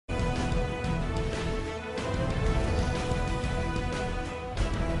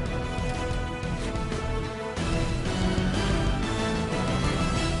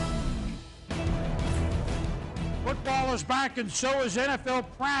is back, and so is NFL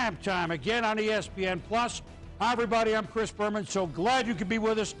PrimeTime, again on ESPN+. Hi, everybody. I'm Chris Berman. So glad you could be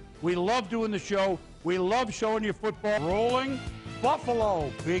with us. We love doing the show. We love showing you football. Rolling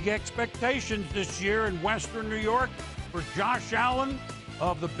Buffalo. Big expectations this year in Western New York for Josh Allen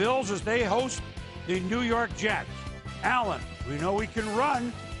of the Bills as they host the New York Jets. Allen, we know he can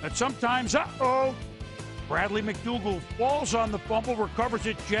run, but sometimes, Bradley McDougald falls on the fumble, recovers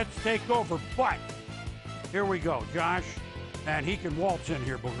it, Jets take over. But here we go, Josh, and he can waltz in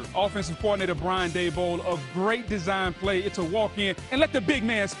here, Booger. Offensive coordinator Brian Daboll, a great design play. It's a walk-in, and let the big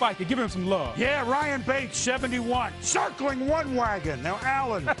man spike it. Give him some love. Yeah, Ryan Bates, 71, circling one wagon. Now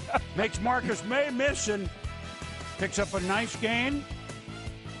Allen makes Marcus May miss and picks up a nice gain.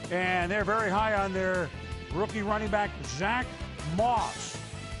 And they're very high on their rookie running back, Zach Moss.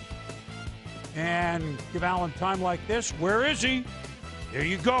 And give Allen time like this. Where is he? There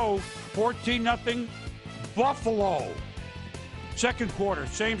you go. 14-0 Buffalo. Second quarter,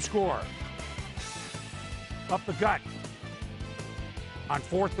 same score. Up the gut on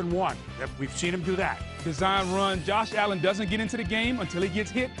 4th and 1. We've seen him do that. Design run. Josh Allen doesn't get into the game until he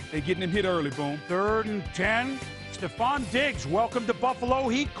gets hit. They're getting him hit early, boom. 3rd and 10. Stephon Diggs, welcome to Buffalo.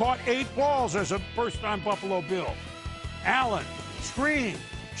 He caught 8 balls as a first-time Buffalo Bill. Allen, screen.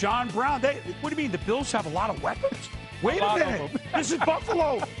 John Brown. What do you mean? The Bills have a lot of weapons? Wait a minute. This is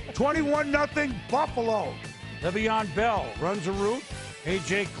Buffalo. 21-0 Buffalo. Le'Veon Bell runs a route.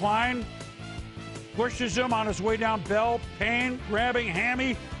 A.J. Klein pushes him on his way down. Bell, Payne, grabbing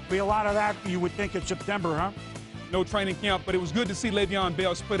Hammy. Be a lot of that, you would think, in September, huh? No training camp, but it was good to see Le'Veon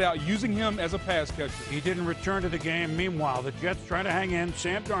Bell split out, using him as a pass catcher. He didn't return to the game. Meanwhile, the Jets trying to hang in.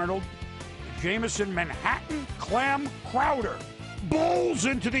 Sam Darnold, Jamison, Manhattan, Clam, Crowder bowls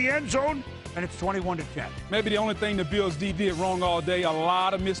into the end zone, and it's 21-10. Maybe the only thing the Bills did wrong all day, a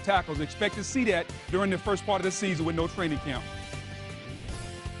lot of missed tackles. Expect to see that during the first part of the season with no training camp.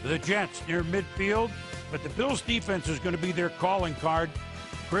 The Jets near midfield, but the Bills' defense is going to be their calling card.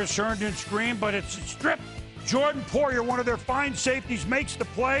 Chris Herndon screamed, but it's stripped. Jordan Poyer, one of their fine safeties, makes the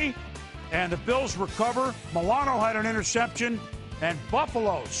play, and the Bills recover. Milano had an interception, and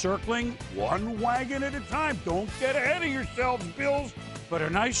Buffalo circling one wagon at a time. Don't get ahead of yourselves, Bills. But a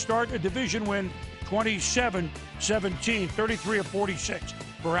nice start, a division win, 27-17, 33 of 46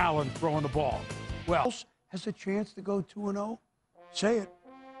 for Allen throwing the ball. Well, has a chance to go 2-0? Say it.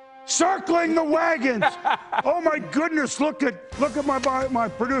 Circling the wagons. Oh my goodness! Look at my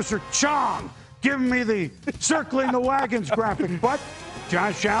producer Chong giving me the circling the wagons graphic. But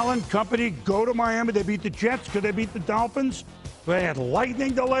Josh Allen company go to Miami. They beat the Jets. Could they beat the Dolphins? They had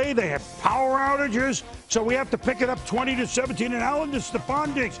lightning delay. They had power outages. So we have to pick it up 20-17. And Allen to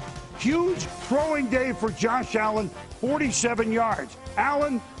Stephon Diggs. Huge throwing day for Josh Allen, 47 yards.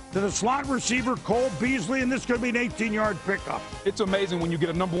 Allen to the slot receiver, Cole Beasley, and this is going to be an 18-yard pickup. It's amazing when you get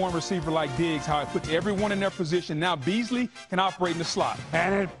a number 1 receiver like Diggs, how it puts everyone in their position. Now Beasley can operate in the slot.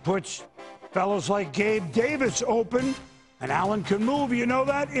 And it puts fellows like Gabe Davis open, and Allen can move. You know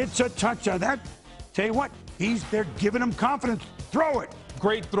that? It's a touchdown. Tell you what, they're giving him confidence. Throw it.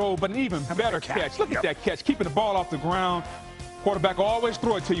 Great throw, but an even better catch. Look at that catch, keeping the ball off the ground. Quarterback always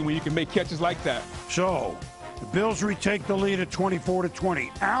throw it to you when you can make catches like that. So the Bills retake the lead at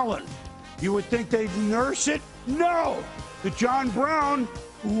 24-20. Allen, you would think they'd nurse it? No. The John Brown,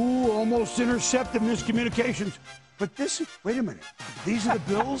 almost intercepted, miscommunications. But wait a minute. These are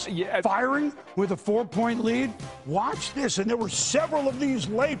the Bills firing with a 4-point lead? Watch this. And there were several of these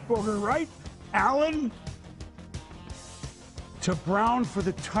late, Booger, right? Allen to Brown for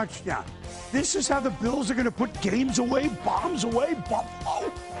the touchdown. This is how the Bills are going to put games away, bombs away,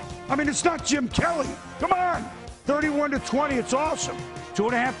 Buffalo. I mean, it's not Jim Kelly. Come on. 31-20. It's awesome.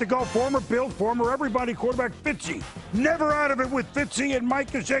 2.5 to go. Former Bills, former everybody quarterback Fitzy. Never out of it with Fitzy and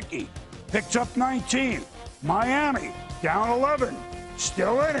Mike Gesicki. Picks up 19. Miami down 11.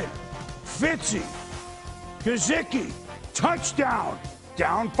 Still in it. Fitzy. Gesicki. Touchdown.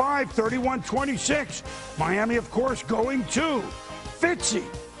 Down 5, 31-26. Miami, of course, going 2. Fitzy.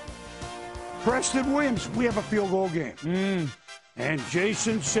 Preston Williams. We have a field goal game. And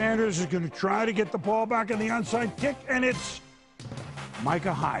Jason Sanders is going to try to get the ball back on the onside kick, and it's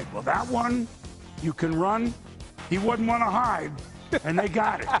Micah Hyde. Well, that one, you can run. He wouldn't want to hide, and they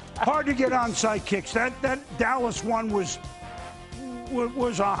got it. Hard to get onside kicks. That Dallas one was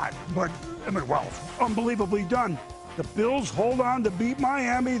odd, but, unbelievably done. The Bills hold on to beat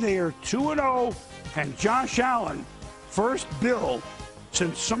Miami. They are 2-0, and Josh Allen, first Bill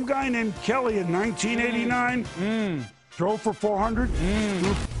since some guy named Kelly in 1989, throw for 400.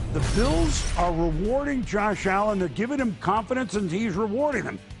 The Bills are rewarding Josh Allen. They're giving him confidence, and he's rewarding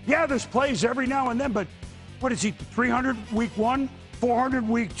them. Yeah, there's plays every now and then, but What is he, 300 week 1, 400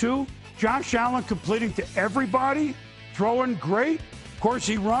 week 2? Josh Allen completing to everybody, throwing great. Of course,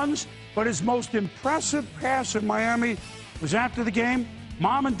 he runs, but his most impressive pass in Miami was after the game.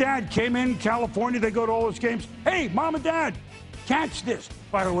 Mom and Dad came in California. They go to all his games. Hey, Mom and Dad, catch this.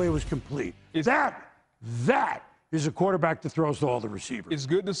 By the way, it was complete. That is a quarterback that throws to all the receivers. It's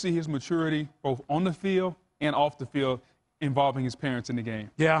good to see his maturity both on the field and off the field involving his parents in the game.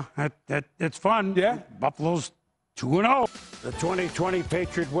 Yeah, that's fun. Yeah. Buffalo's 2-0. The 2020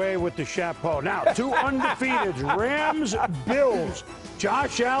 Patriot way with the chapeau. Now, 2 undefeateds, Rams, Bills.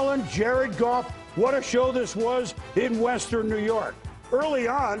 Josh Allen, Jared Goff. What a show this was in Western New York. Early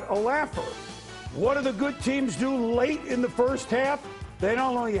on, a laugher. What do the good teams do late in the first half? They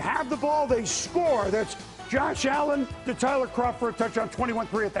not only have the ball, they score. That's Josh Allen to Tyler Kroft for a touchdown,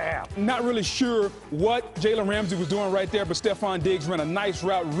 21-3 at the half. Not really sure what Jalen Ramsey was doing right there, but Stephon Diggs ran a nice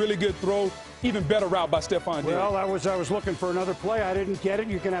route, really good throw, even better route by Stephon Diggs. Well, I was looking for another play. I didn't get it.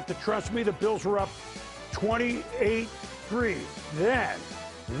 You're going to have to trust me. The Bills were up 28-3. Then,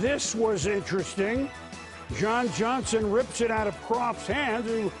 this was interesting. John Johnson rips it out of Kroft's hands,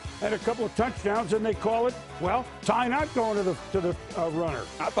 who had a couple of touchdowns, and they call it, well, Ty not going to the runner.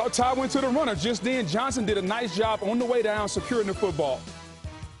 I thought Ty went to the runner. Just then, Johnson did a nice job on the way down securing the football.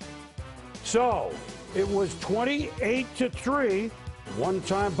 So, it was 28-3.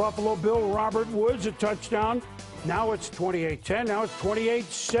 One-time Buffalo Bill Robert Woods, a touchdown. Now it's 28-10. Now it's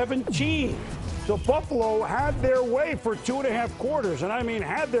 28-17. So Buffalo had their way for 2.5 quarters, and I mean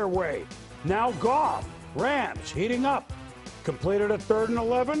had their way. Now Goff, Rams heating up. Completed a 3rd and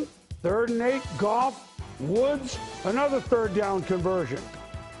 11, 3rd and 8. Goff, Woods, another 3rd down conversion.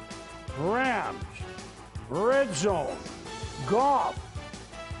 Rams, red zone. Goff.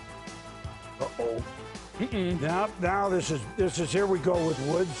 Uh-oh. Now this is here we go with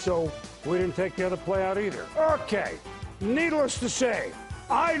Woods, so we didn't take the other play out either. Okay, needless to say,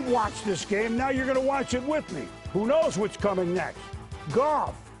 I'd watch this game. Now you're going to watch it with me. Who knows what's coming next?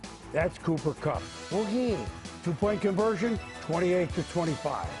 Goff. That's Cooper Kupp. Okay. 2-point conversion,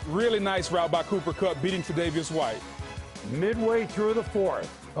 28-25. Really nice route by Cooper Kupp, beating Tre'Davious White. Midway through the 4th.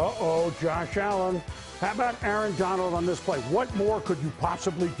 Uh-oh, Josh Allen. How about Aaron Donald on this play? What more could you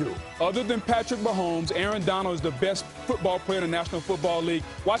possibly do? Other than Patrick Mahomes, Aaron Donald is the best football player in the National Football League.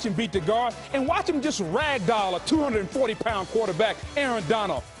 Watch him beat the guard and watch him just ragdoll a 240-pound quarterback. Aaron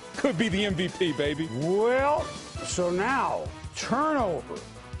Donald could be the MVP, baby. Well, so now, turnover.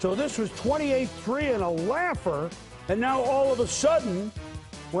 So this was 28-3 and a laugher, and now all of a sudden,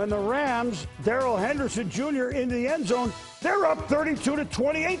 when the Rams, Darrell Henderson Jr. in the end zone, they're up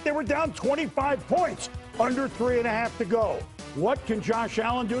 32-28. They were down 25 points, under 3.5 to go. What can Josh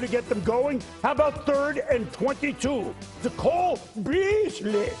Allen do to get them going? How about 3rd and 22? To Cole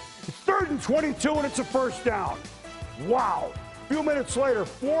Beasley. It's 3rd and 22, and it's a 1st down. Wow. A few minutes later,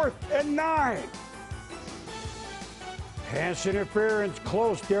 4th and 9. Pass interference,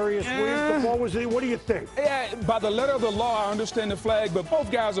 close. Darius Williams, the ball was in. What do you think? Yeah, by the letter of the law, I understand the flag, but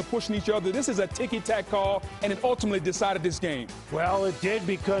both guys are pushing each other. This is a ticky-tack call, and it ultimately decided this game. Well, it did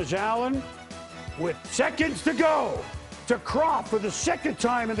because Allen, with seconds to go, to Kroft for the 2nd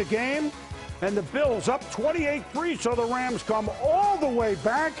time in the game, and the Bills up 28-3, so the Rams come all the way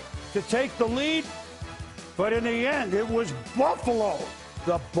back to take the lead. But in the end, it was Buffalo.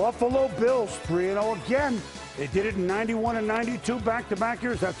 The Buffalo Bills, 3-0 again. They did it in 91 and 92 back-to-back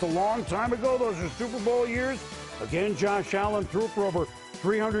years. That's a long time ago. Those are Super Bowl years. Again, Josh Allen threw for over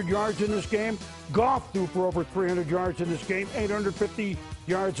 300 yards in this game. Goff threw for over 300 yards in this game. 850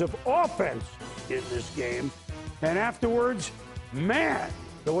 yards of offense in this game. And afterwards, man,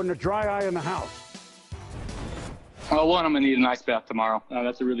 there wasn't a dry eye in the house. Well, one, I'm going to need an ice bath tomorrow.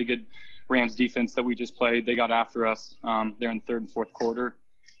 That's a really good Rams defense that we just played. They got after us there in the 3rd and 4th quarter.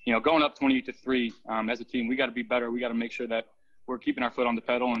 You know, going up 28-3 as a team, we got to be better. We got to make sure that we're keeping our foot on the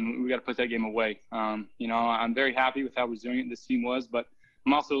pedal, and we got to put that game away. You know, I'm very happy with how resilient this team was, but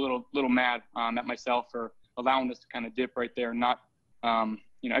I'm also a little mad at myself for allowing us to kind of dip right there, not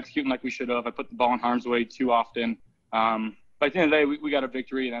you know, executing like we should have. I put the ball in harm's way too often. But at the end of the day, we got a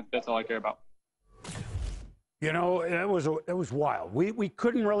victory, and that's all I care about. You know, it was wild. We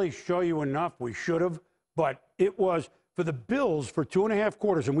couldn't really show you enough. We should have, but it was for the Bills for 2.5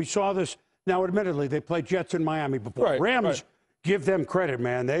 quarters, and we saw this. Now, admittedly, they played Jets in Miami before. Right, Rams, right. Give them credit,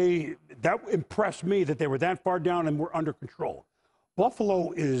 man. That impressed me that they were that far down and were under control.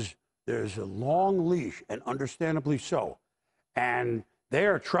 Buffalo there's a long leash, and understandably so. And they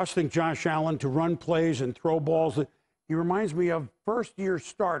are trusting Josh Allen to run plays and throw balls. He reminds me of first-year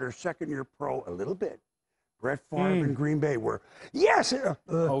starter, second-year pro a little bit. Brett Favre in Green Bay, where, yes.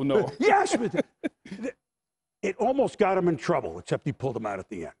 Oh, no. Yes. it almost got him in trouble, except he pulled him out at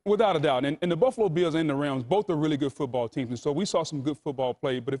the end. Without a doubt. And the Buffalo Bills and the Rams, both are really good football teams. And so we saw some good football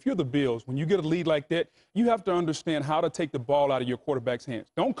play. But if you're the Bills, when you get a lead like that, you have to understand how to take the ball out of your quarterback's hands.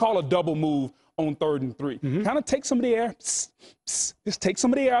 Don't call a double move on 3rd and 3. Kind of take some of the air, just take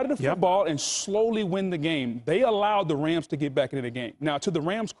some of the air out of the football and slowly win the game. They allowed the Rams to get back into the game. Now, to the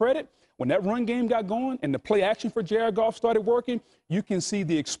Rams' credit, when that run game got going and the play action for Jared Goff started working, you can see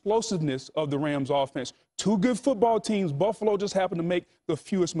the explosiveness of the Rams offense. Two good football teams. Buffalo just happened to make the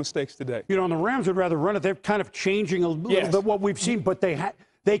fewest mistakes today. You know, and the Rams would rather run it. They're kind of changing a little bit what we've seen, but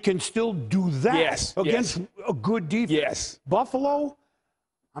they can still do that against a good defense. Buffalo,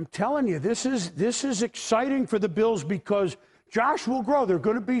 I'm telling you, this is exciting for the Bills because Josh will grow. There are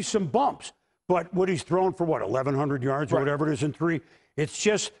going to be some bumps. But what he's thrown for, 1,100 yards or whatever it is in 3, it's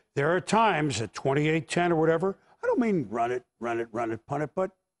just there are times at 28-10 or whatever, I don't mean run it, punt it,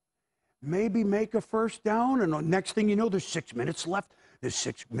 but maybe make a first down, and the next thing you know, there's 6 minutes left. There's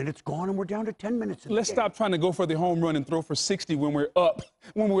 6 minutes gone, and we're down to 10 minutes. Let's stop trying to go for the home run and throw for 60 when we're up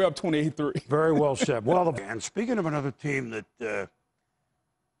 28-3. Very well said. Well, and speaking of another team that the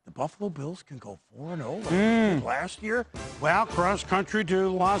Buffalo Bills can go 4-0 like last year, well, cross country to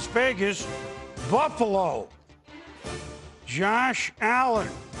Las Vegas, Buffalo. Josh Allen.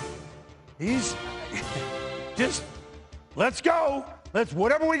 He's just, let's go.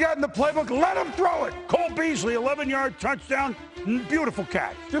 Whatever we got in the playbook, let him throw it. Cole Beasley, 11-yard touchdown. Beautiful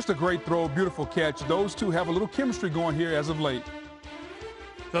catch. Just a great throw, beautiful catch. Those two have a little chemistry going here as of late.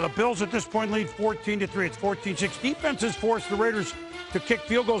 So the Bills at this point lead 14-3. It's 14-6. Defense has forced the Raiders to kick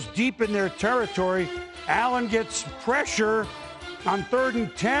field goals deep in their territory. Allen gets pressure on 3rd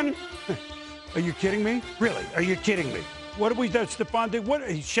and 10. Are you kidding me? Really? Are you kidding me? What have we done, Stephon Diggs?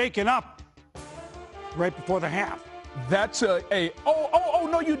 He's shaken up right before the half. That's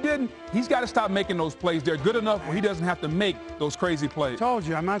no, you didn't. He's got to stop making those plays. They're good enough where he doesn't have to make those crazy plays. I told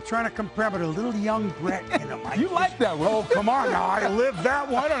you, I'm not trying to compare, but a little young Brett. You like that one. Oh, come on now. I lived that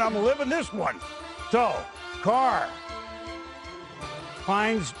one, and I'm living this one. So, Carr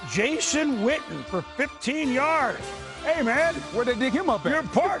finds Jason Witten for 15 yards. Hey, man. Where'd they dig him up at? Your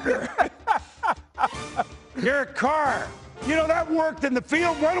partner. Derek Carr. You know, that worked in the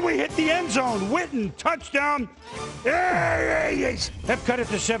field. Why don't we hit the end zone? Witten, touchdown. Have cut it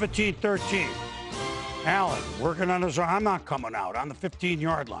to 17-13. Allen working on his arm. I'm not coming out on the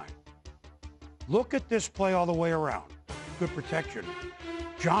 15-yard line. Look at this play all the way around. Good protection.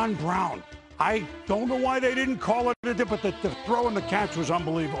 John Brown. I don't know why they didn't call it, but the throw and the catch was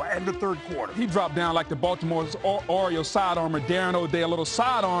unbelievable. And the third quarter. He dropped down like the Baltimore Orioles sidearmer, Darren O'Day, a little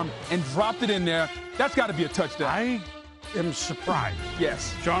sidearm, and dropped it in there. That's got to be a touchdown. I am surprised.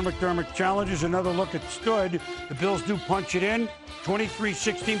 Yes. Sean McDermott challenges another look at Stud. The Bills do punch it in,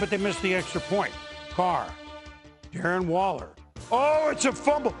 23-16, but they missed the extra point. Carr, Darren Waller. Oh, it's a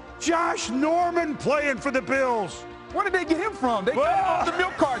fumble. Josh Norman playing for the Bills. Where did they get him from? They got him off the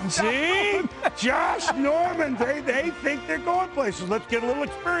milk carton. See? Josh Norman, they think they're going places. Let's get a little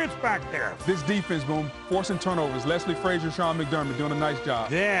experience back there. This defense going forcing turnovers. Leslie Frazier, Sean McDermott doing a nice job.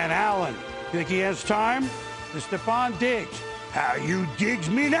 Then Allen, think he has time? To Stephon Diggs. How you digs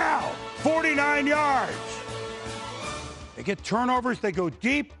me now? 49 yards. They get turnovers. They go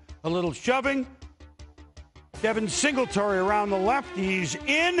deep. A little shoving. Devin Singletary around the left. He's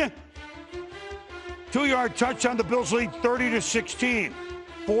in. 2-yard touchdown. The Bills lead 30-16.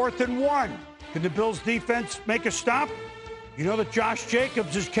 4th and 1. Can the Bills defense make a stop? You know that Josh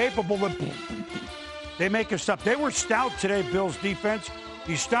Jacobs is capable of. They make a stop. They were stout today, Bills defense.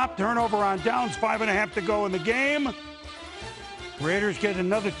 He stopped, turnover on downs, 5.5 to go in the game. Raiders get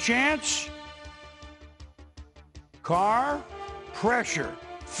another chance. Carr, pressure,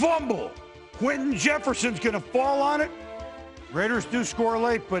 fumble. Quentin Jefferson's going to fall on it. Raiders do score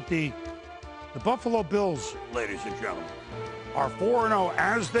late, but the Buffalo Bills, ladies and gentlemen, are 4-0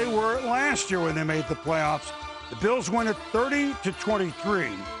 as they were last year when they made the playoffs. The Bills win at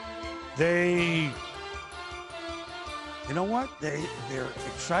 30-23. You know what? They're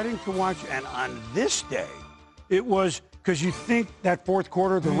exciting to watch. And on this day, it was because you think that fourth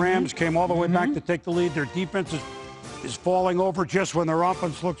quarter, the Rams came all the way back to take the lead. Their defense is falling over just when their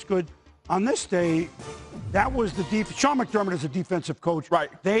offense looks good. On this day, that was the defense. Sean McDermott is a defensive coach. Right.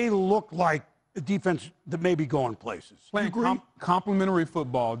 They look like a defense that may be going places. Playing complementary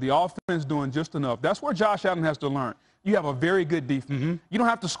football. The offense doing just enough. That's where Josh Allen has to learn. You have a very good defense. You don't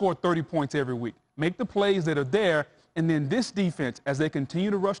have to score 30 points every week. Make the plays that are there. And then this defense, as they continue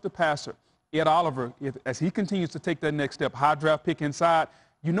to rush the passer, Ed Oliver, as he continues to take that next step, high draft pick inside,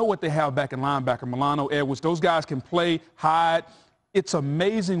 you know what they have back in linebacker, Milano Edwards. Those guys can play, hide. It's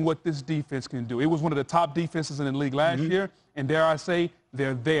amazing what this defense can do. It was one of the top defenses in the league last year, and dare I say,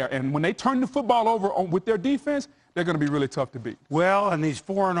 they're there. And when they turn the football over with their defense, they're going to be really tough to beat. Well, and these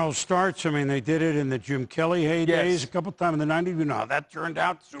 4-0 starts, I mean, they did it in the Jim Kelly heydays a couple times in the 90s. You know how that turned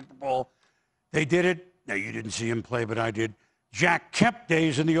out, Super Bowl. They did it. Now, you didn't see him play, but I did. Jack Kemp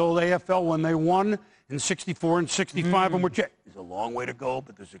days in the old AFL when they won in 64 and 65. And there's a long way to go,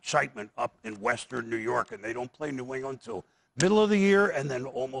 but there's excitement up in Western New York, and they don't play New England until middle of the year and then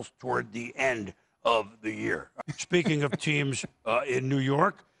almost toward the end of the year. Speaking of teams in New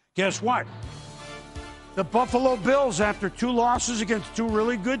York, guess what? The Buffalo Bills, after 2 losses against 2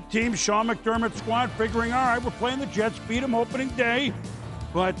 really good teams, Sean McDermott's squad figuring, all right, we're playing the Jets, beat them opening day.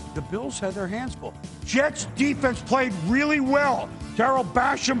 But the Bills had their hands full. Jets defense played really well. Terrell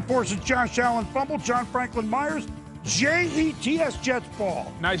Basham forces Josh Allen fumble. John Franklin Myers, Jets Jets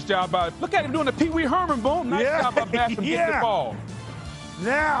ball. Nice job by, look at him doing the Pee Wee Herman, boom. Nice job by Basham getting the ball.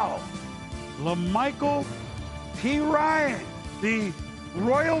 Now, LaMichael P. Ryan, the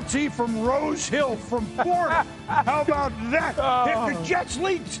royalty from Rose Hill from Florida. How about that? The Jets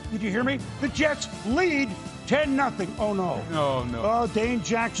lead. Did you hear me? The Jets lead 10-0. Oh, no. Oh, no. Oh, Dane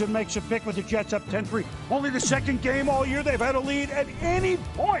Jackson makes a pick with the Jets up 10-3. Only the second game all year they've had a lead at any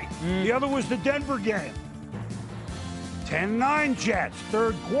point. The other was the Denver game. 10-9 Jets,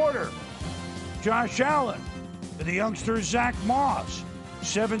 third quarter. Josh Allen to the youngster Zach Moss,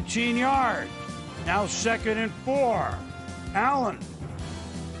 17 yards. Now 2nd and 4. Allen.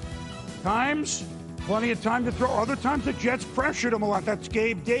 Times, plenty of time to throw. Other times the Jets pressured him a lot. That's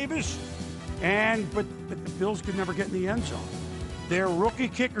Gabe Davis. But the Bills could never get in the end zone. Their rookie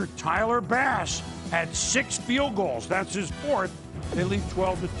kicker, Tyler Bass, had 6 field goals. That's his 4th. They lead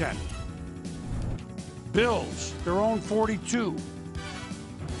 12-10. Bills, their own 42.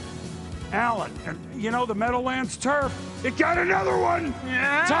 Allen, and you know, the Meadowlands turf, it got another one.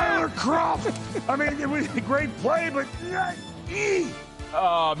 Yeah. Tyler Croft. I mean, it was a great play, but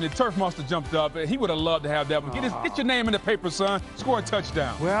the turf must have jumped up. He would have loved to have that one. Get your name in the paper, son. Score a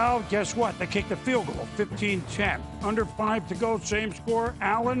touchdown. Well, guess what? They kicked the field goal, 15-10. Under 5 to go, same score.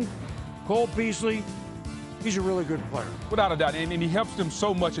 Allen, Cole Beasley, he's a really good player. Without a doubt, and he helps them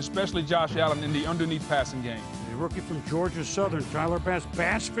so much, especially Josh Allen in the underneath passing game. The rookie from Georgia Southern, Tyler Bass,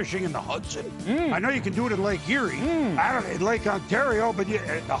 bass fishing in the Hudson. I know you can do it in Lake Erie. I don't know, in Lake Ontario, but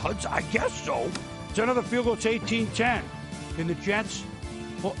the Hudson, I guess so. It's another field goal. It's 18-10. In the Jets,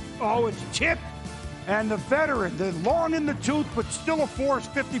 oh, it's tipped. And the veteran, the long in the tooth, but still a force,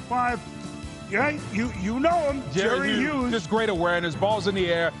 55. Yeah, you know him, Jerry Hughes. Just great awareness. Ball's in the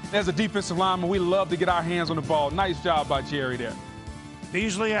air. There's a defensive lineman. We love to get our hands on the ball. Nice job by Jerry there.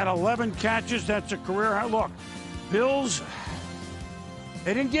 Beasley had 11 catches. That's a career high. Look, Bills,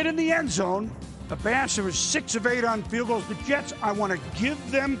 they didn't get in the end zone. The Bass, there was 6 of 8 on field goals. The Jets, I want to give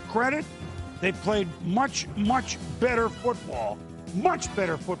them credit. They played much, much better football. Much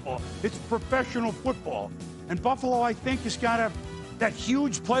better football. It's professional football. And Buffalo, I think, has got that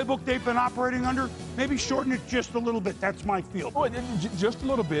huge playbook they've been operating under, maybe shorten it just a little bit. That's my feel. Oh, just a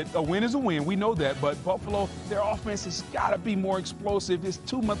little bit. A win is a win. We know that. But Buffalo, their offense has got to be more explosive. It's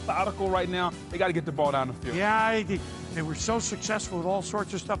too methodical right now. They got to get the ball down the field. Yeah, they were so successful with all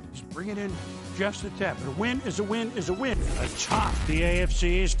sorts of stuff. Just bring it in just a tap. But a win is a win is a win. Atop the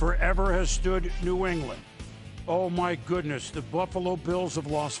AFCs forever has stood New England. Oh, my goodness. The Buffalo Bills have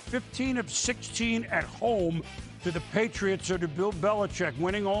lost 15 of 16 at home to the Patriots or to Bill Belichick,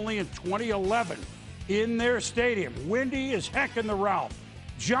 winning only in 2011 in their stadium. Windy as heck in the Ralph.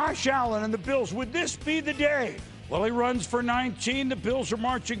 Josh Allen and the Bills, would this be the day? Well, he runs for 19. The Bills are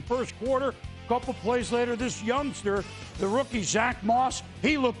marching first quarter. Couple plays later, this youngster, the rookie Zach Moss,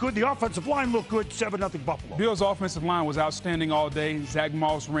 he looked good. The offensive line looked good. 7-0 Buffalo. Bill's offensive line was outstanding all day. Zach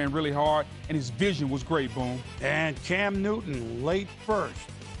Moss ran really hard, and his vision was great, Boom. And Cam Newton, late first.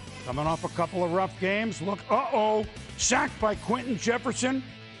 Coming off a couple of rough games. Look, sacked by Quentin Jefferson.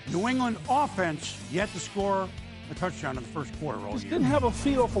 New England offense yet to score a touchdown in the first quarter all year. Didn't have a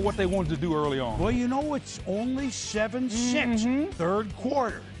feel for what they wanted to do early on. Well, you know, it's only 7-6. Third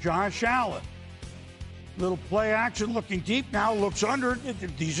quarter. Josh Allen. Little play action, looking deep now, looks under.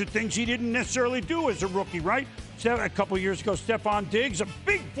 These are things he didn't necessarily do as a rookie, right? A couple years ago, Stephon Diggs, a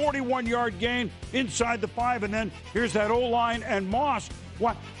big 41-yard gain inside the 5, and then here's that O-line and Moss.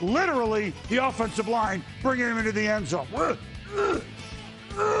 What? Literally, the offensive line bringing him into the end zone.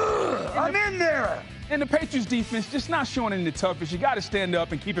 I'm in there. And the Patriots defense just not showing any toughness. You got to stand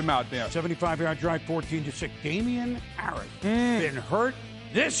up and keep him out there. 75-yard drive, 14-6. Damian Harris been hurt.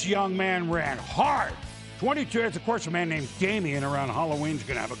 This young man ran hard. 22 yards, of course, a man named Damian around Halloween's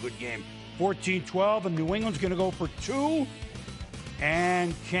going to have a good game. 14-12, and New England's going to go for 2.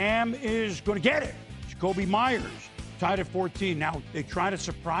 And Cam is going to get it. Jacoby Myers tied at 14. Now, they try to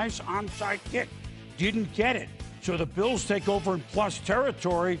surprise onside kick. Didn't get it. So the Bills take over in plus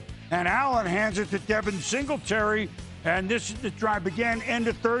territory, and Allen hands it to Devin Singletary. And this drive began end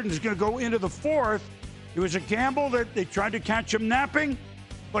of third and is going to go into the fourth. It was a gamble that they tried to catch him napping,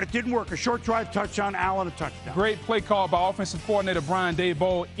 but it didn't work. A short drive touchdown, Allen a touchdown. Great play call by offensive coordinator Brian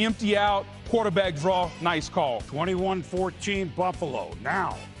Daboll. Empty out, quarterback draw, nice call. 21-14 Buffalo.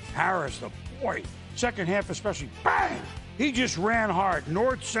 Now, Harris, the boy, second half especially, bang! He just ran hard,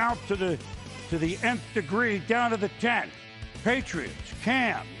 north-south to the nth degree, down to the 10. Patriots,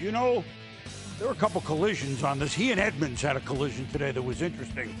 Cam, you know, there were a couple collisions on this. He and Edmonds had a collision today that was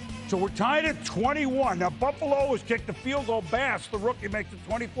interesting. So we're tied at 21. Now, Buffalo has kicked the field goal. Bass, the rookie, makes it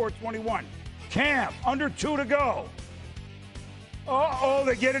 24-21. Cam, under 2 to go. Uh-oh,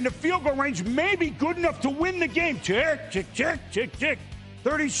 they get into field goal range. Maybe good enough to win the game. Tick, tick, tick, tick, tick.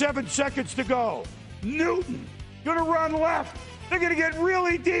 37 seconds to go. Newton, gonna run left. They're gonna get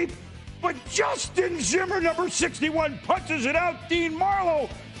really deep. But Justin Zimmer, number 61, punches it out. Dean Marlowe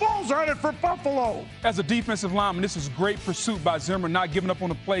falls on it for Buffalo. As a defensive lineman, this is great pursuit by Zimmer, not giving up on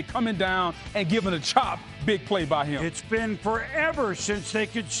the play, coming down and giving a chop. Big play by him. It's been forever since they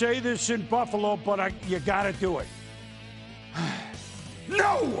could say this in Buffalo, but you got to do it.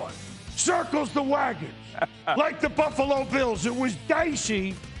 No one circles the wagons like the Buffalo Bills. It was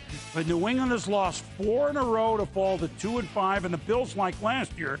dicey, but New England has lost 4 in a row to fall to 2-5, and the Bills, like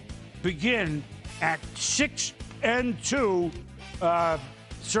last year, begin at 6-2.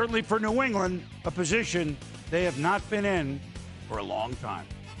 Certainly for New England, a position they have not been in for a long time.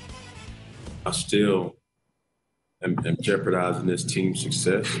 I still am jeopardizing this team's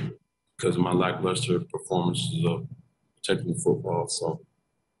success because of my lackluster performances of protecting the football. So,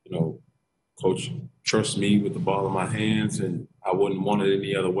 you know, Coach trusts me with the ball in my hands, and I wouldn't want it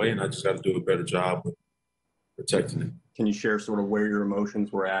any other way, and I just got to do a better job of protecting it. Can you share sort of where your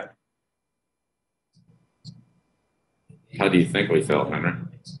emotions were at? How do you think we felt, Henry?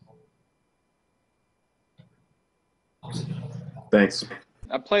 Thanks.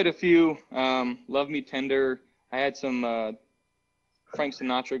 I played a few Love Me Tender. I had some Frank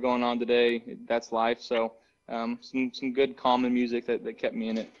Sinatra going on today. That's life. So some good calming music that kept me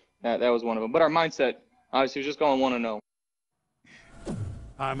in it. That was one of them. But our mindset, obviously, was just going 1-0.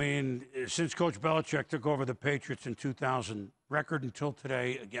 I mean, since Coach Belichick took over the Patriots in 2000, record until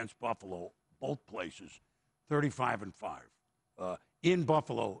today against Buffalo, both places, 35-5. In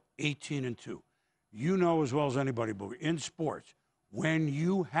Buffalo, 18-2. You know as well as anybody, Booger, in sports, when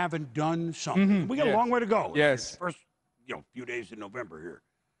you haven't done something, we got a long way to go. Yes. First, few days in November here.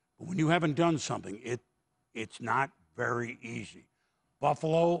 But when you haven't done something, it's not very easy.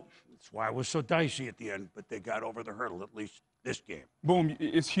 Buffalo, that's why it was so dicey at the end, but they got over the hurdle, at least this game. Boom,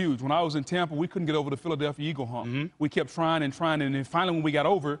 it's huge. When I was in Tampa, we couldn't get over the Philadelphia Eagle hump. We kept trying, and then finally when we got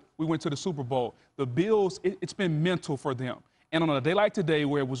over, we went to the Super Bowl. The Bills, it's been mental for them. And on a day like today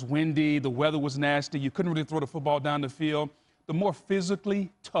where it was windy, the weather was nasty, you couldn't really throw the football down the field, the more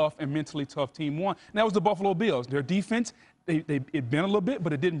physically tough and mentally tough team won. And that was the Buffalo Bills. Their defense, it bent a little bit,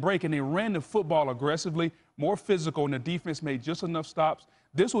 but it didn't break, and they ran the football aggressively, more physical, and the defense made just enough stops.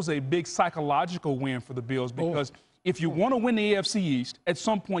 This was a big psychological win for the Bills because if you want to win the AFC East, at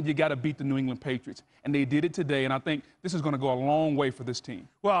some point you got to beat the New England Patriots. And they did it today, and I think this is going to go a long way for this team.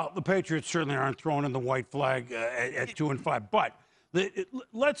 Well, the Patriots certainly aren't throwing in the white flag at 2-5. But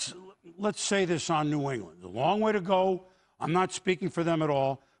let's say this on New England. A long way to go. I'm not speaking for them at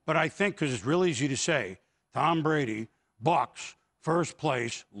all. But I think, because it's real easy to say, Tom Brady, Bucs, first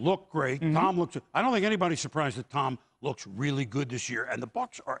place, look great. Tom looks – I don't think anybody's surprised that Tom looks really good this year. And the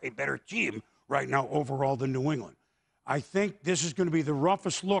Bucs are a better team right now overall than New England. I think this is going to be the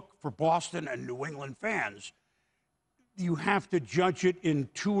roughest look for Boston and New England fans. You have to judge it in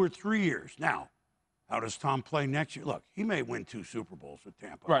 2 or 3 years. Now, how does Tom play next year? Look, he may win 2 Super Bowls with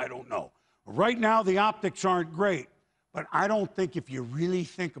Tampa. Right. I don't know. Right now, the optics aren't great. But I don't think if you really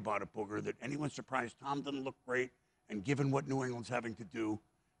think about it, Booger, that anyone's surprised Tom doesn't look great. And given what New England's having to do,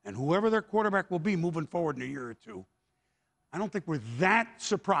 and whoever their quarterback will be moving forward in a year or two, I don't think we're that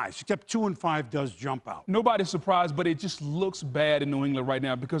surprised, except 2-5 does jump out. Nobody's surprised, but it just looks bad in New England right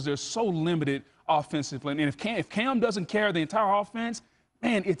now because they're so limited offensively. And if Cam doesn't carry the entire offense,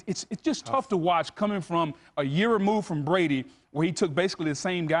 man, it's just tough to watch coming from a year removed from Brady, where he took basically the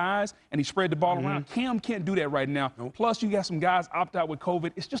same guys and he spread the ball around. Cam can't do that right now. Nope. Plus, you got some guys opt out with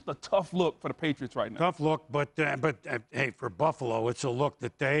COVID. It's just a tough look for the Patriots right now. Tough look, but hey, for Buffalo, it's a look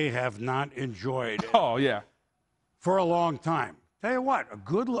that they have not enjoyed. Oh, yeah. For a long time. Tell you what,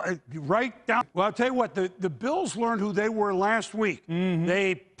 right down. Well, I'll tell you what, the Bills learned who they were last week.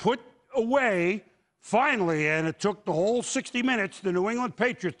 They put away, finally, and it took the whole 60 minutes, the New England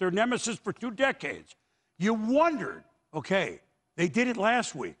Patriots, their nemesis for 2 decades. You wondered, okay, they did it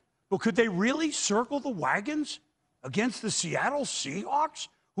last week, but could they really circle the wagons against the Seattle Seahawks,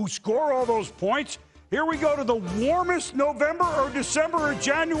 who score all those points? Here we go to the warmest November or December or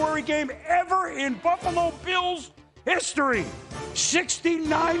January game ever in Buffalo Bills history.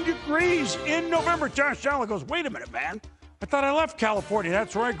 69 degrees in November. Josh Allen goes, wait a minute, man. I thought I left California.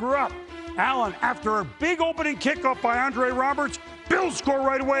 That's where I grew up. Allen, after a big opening kickoff by Andre Roberts, Bills score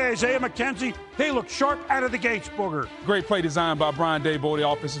right away. Isaiah McKenzie, they look sharp out of the gates, Booger. Great play designed by Brian Daboll, the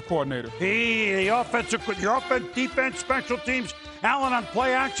offensive coordinator. The offense, defense, special teams. Allen on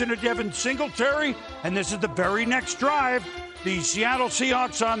play action to Devin Singletary. And this is the very next drive. The Seattle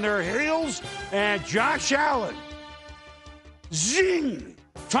Seahawks on their heels. And Josh Allen. Zing!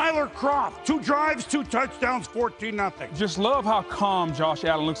 Tyler Kroft, 2 drives, 2 touchdowns, 14-0. Just love how calm Josh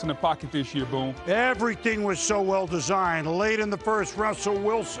Allen looks in the pocket this year, Boom. Everything was so well designed. Late in the first, Russell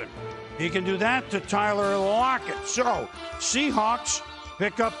Wilson. He can do that to Tyler Lockett. So, Seahawks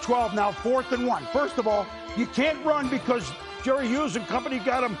pick up 12. Now, 4th and 1. First of all, you can't run because Jerry Hughes and company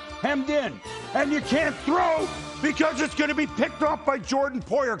got him hemmed in. And you can't throw because it's going to be picked off by Jordan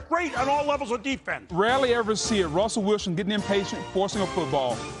Poyer. Great on all levels of defense. Rarely ever see it. Russell Wilson getting impatient, forcing a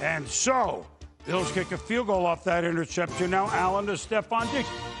football. And so, Bills kick a field goal off that interception. Now Allen to Stephon Diggs.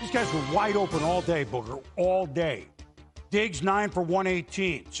 These guys were wide open all day, Booger, all day. Diggs 9 for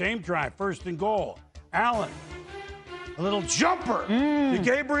 118. Same drive, 1st and goal. Allen, a little jumper to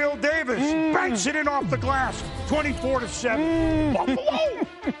Gabriel Davis. Banks it in off the glass. 24-7. Buffalo.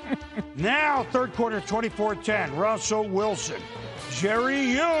 Now, 3rd quarter, 24-10. Russell Wilson. Jerry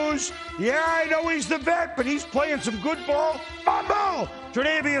Hughes. Yeah, I know he's the vet, but he's playing some good ball. Fumble!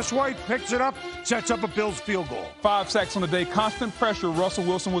 Tre'Davious White picks it up, sets up a Bills field goal. 5 sacks on the day. Constant pressure Russell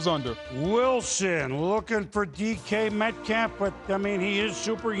Wilson was under. Wilson looking for DK Metcalf, but, I mean, he is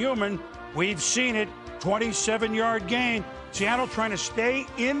superhuman. We've seen it. 27-yard gain. Seattle trying to stay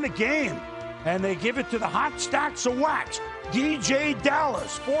in the game. And they give it to the hot stacks of wax. DJ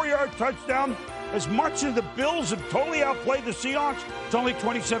Dallas, 4-yard touchdown. As much as the Bills have totally outplayed the Seahawks, it's only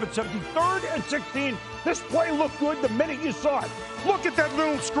 27-17. 3rd and 16. This play looked good the minute you saw it. Look at that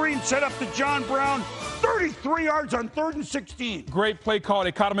little screen set up to John Brown. 33 yards on 3rd and 16. Great play call.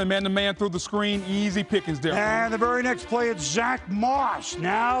 They caught him in man-to-man through the screen. Easy pickings there. And the very next play, it's Zach Moss.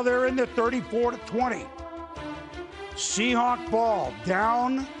 Now they're in the 34-20. Seahawk ball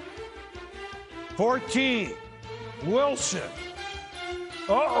down 14. Wilson.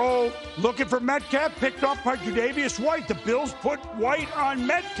 Uh-oh. Looking for Metcalf. Picked off by Tre'Davious White. The Bills put White on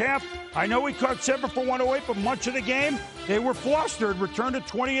Metcalf. I know he caught 7 for 108, but much of the game, they were flustered. Returned to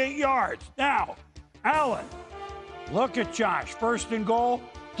 28 yards. Now, Allen. Look at Josh. 1st and goal.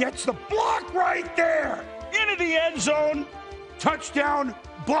 Gets the block right there. Into the end zone. Touchdown,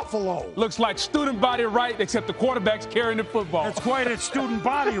 Buffalo. Looks like student body right, except the quarterback's carrying the football. That's quite a student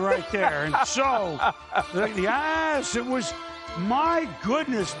body right there. And so, yes, it was, my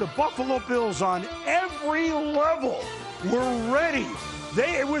goodness, the Buffalo Bills on every level were ready.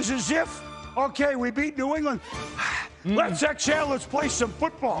 It was as if, okay, we beat New England. Let's exhale, let's play some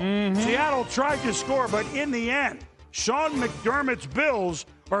football. Seattle tried to score, but in the end, Sean McDermott's Bills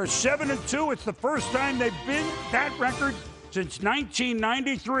are 7-2. It's the first time they've been that record since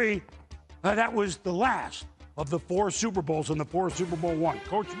 1993. That was the last of the 4 Super Bowls and the 4 Super Bowl one.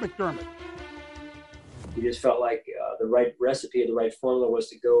 Coach McDermott. We just felt like the right recipe, the right formula was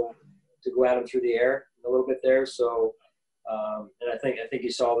to go at them through the air a little bit there. So, and I think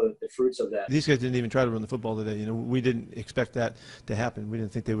you saw the fruits of that. These guys didn't even try to run the football today. You know, we didn't expect that to happen. We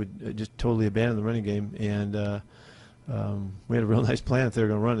didn't think they would just totally abandon the running game, and we had a real nice plan if they were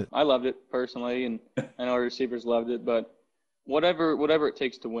going to run it. I loved it personally, and I know our receivers loved it, but whatever it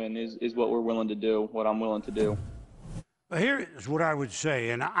takes to win is what we're willing to do, what I'm willing to do. Here is what I would say,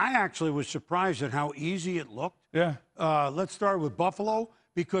 and I actually was surprised at how easy it looked. Yeah. Let's start with Buffalo,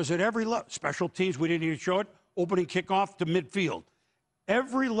 because at every level, special teams, we didn't even show it, opening kickoff to midfield.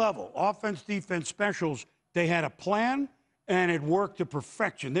 Every level, offense, defense, specials, they had a plan, and it worked to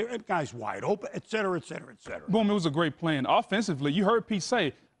perfection. There, guys wide open, et cetera, et cetera, et cetera. Boom, it was a great plan. Offensively, you heard Pete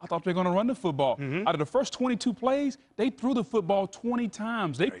say, I thought they were going to run the football. Out of the first 22 plays, they threw the football 20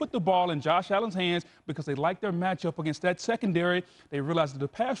 times. They put the ball in Josh Allen's hands because they liked their matchup against that secondary. They realized that the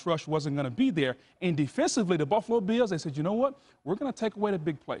pass rush wasn't going to be there. And defensively, the Buffalo Bills, they said, you know what? We're going to take away the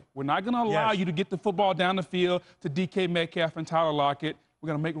big play. We're not going to allow you to get the football down the field to DK Metcalf and Tyler Lockett. we're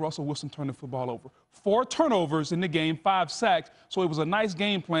going to make Russell Wilson turn the football over. 4 turnovers in the game, 5 sacks. So it was a nice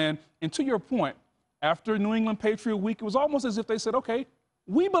game plan. And to your point, after New England Patriot Week, it was almost as if they said, okay,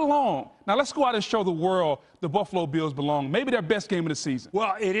 we belong. Now let's go out and show the world the Buffalo Bills belong. Maybe their best game of the season.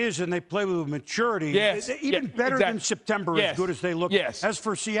 Well, it is, and they play with maturity. Yes. Even better exactly. than September, yes. as good as they look. Yes. As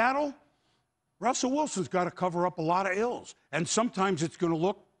for Seattle, Russell Wilson's got to cover up a lot of ills. And sometimes it's going to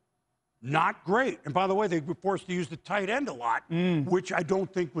look not great. And by the way, they were forced to use the tight end a lot, which I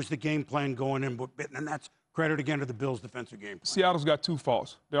don't think was the game plan going in. And that's credit again to the Bills' defensive game plan. Seattle's got 2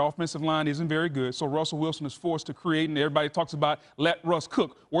 faults. Their offensive line isn't very good, so Russell Wilson is forced to create, and everybody talks about let Russ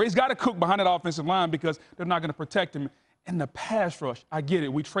cook. Well, he's got to cook behind that offensive line because they're not going to protect him. And the pass rush, I get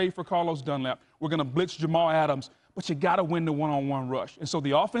it. We trade for Carlos Dunlap. We're going to blitz Jamal Adams, but you got to win the one-on-one rush. And so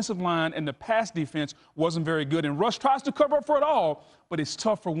the offensive line and the pass defense wasn't very good, and Russ tries to cover up for it all, but it's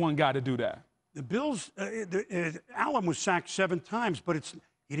tough for one guy to do that. The Bills, Allen was sacked 7 times, but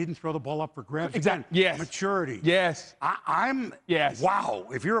he didn't throw the ball up for grabs. Exactly. Again, Yes. maturity. Yes. Yes. Wow.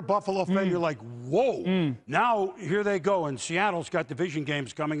 If you're a Buffalo fan, you're like, whoa. Now, here they go. And Seattle's got division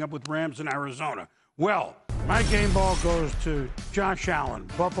games coming up with Rams and Arizona. Well, my game ball goes to Josh Allen,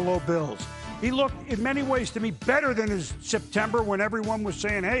 Buffalo Bills. He looked, in many ways, to me, better than his September when everyone was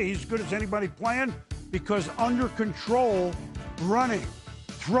saying, hey, he's as good as anybody playing, because under control, running,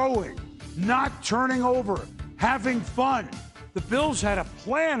 throwing, not turning over, having fun. The Bills had a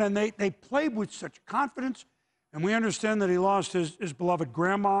plan, and they played with such confidence. And we understand that he lost his beloved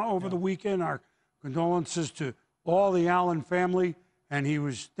grandma over the weekend. Our condolences to all the Allen family. And he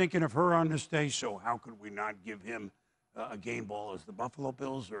was thinking of her on this day, so how could we not give him a game ball? As the Buffalo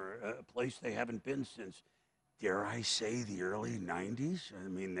Bills are a place they haven't been since, dare I say, the early 90s? I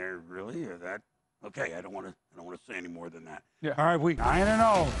mean, they're really that. Okay, I don't want to say any more than that. Yeah. All right, we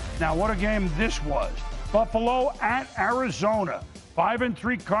 9-0. Now, what a game this was. Buffalo at Arizona.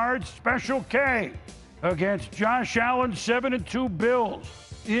 5-3 Cards, Special K against Josh Allen, 7-2 Bills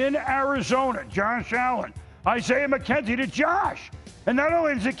in Arizona. Josh Allen. Isaiah McKenzie to Josh. And not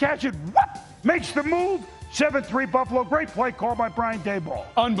only does he catch it, makes the move. 7-3 Buffalo. Great play call by Brian Daboll.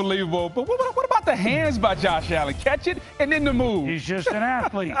 Unbelievable. But what about the hands by Josh Allen? Catch it and then the move. He's just an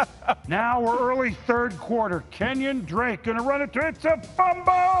athlete. Now we're early third quarter. Kenyon Drake going to run it to it's a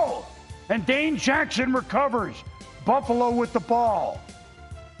fumble. And Dane Jackson recovers. Buffalo with the ball.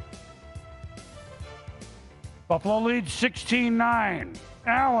 Buffalo leads 16-9.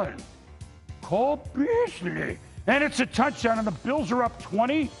 Allen. Cole Beasley. And it's a touchdown, and the Bills are up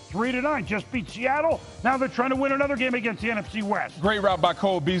 23-9. Just beat Seattle. Now they're trying to win another game against the NFC West. Great route by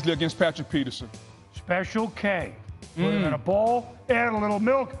Cole Beasley against Patrick Peterson. Special K. Put him in a bowl, add a little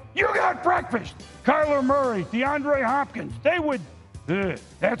milk. You got breakfast. Kyler Murray, DeAndre Hopkins. They would,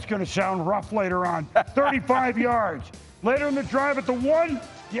 that's going to sound rough later on. 35 yards. Later in the drive at the 1,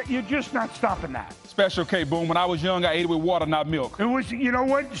 you're just not stopping that. Special K, boom. When I was young, I ate it with water, not milk. It was, you know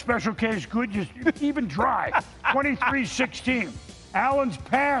what? Special K is good, just even dry. 23-16. Allen's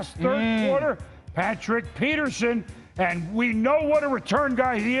pass, third quarter. Patrick Peterson, and we know what a return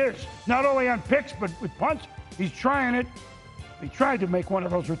guy he is. Not only on picks, but with punts. He's trying it. He tried to make one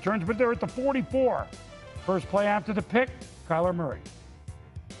of those returns, but they're at the 44. First play after the pick, Kyler Murray.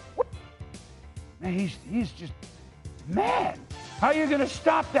 Man, he's just, man. How are you going to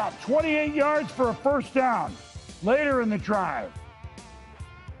stop that? 28 yards for a first down. Later in the drive,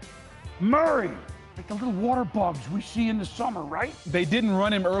 Murray, like the little water bugs we see in the summer, right? They didn't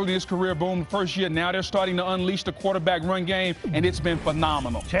run him early in his career, boom, first year. Now they're starting to unleash the quarterback run game, and it's been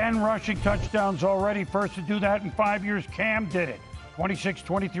phenomenal. 10 rushing touchdowns already. First to do that in 5 years. Cam did it.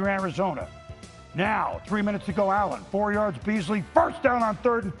 26-23 Arizona. Now, 3 minutes to go, Allen. 4 yards, Beasley. First down on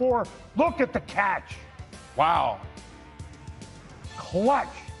 3rd and 4. Look at the catch. Wow. Clutch.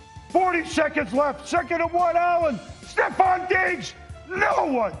 40 seconds left. 2nd and 1, Allen. Stephon Diggs. No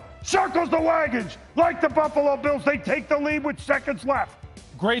one circles the wagons like the Buffalo Bills. They take the lead with seconds left.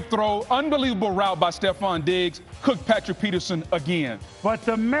 Great throw. Unbelievable route by Stephon Diggs. Cooked Patrick Peterson again. But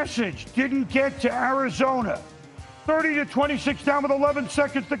the message didn't get to Arizona. 30-26 down with 11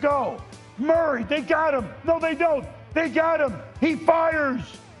 seconds to go. Murray, they got him. No, they don't. They got him. He fires.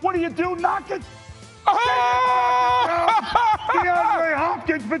 What do you do? Knock it. DeAndre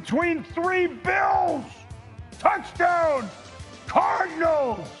Hopkins between 3 Bills. Touchdown.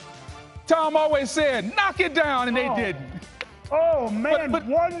 Cardinals. Tom always said, knock it down, and they didn't. Oh, man. But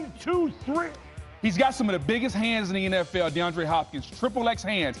 1, 2, 3. He's got some of the biggest hands in the NFL, DeAndre Hopkins. Triple X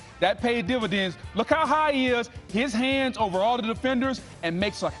hands. That paid dividends. Look how high he is. His hands over all the defenders and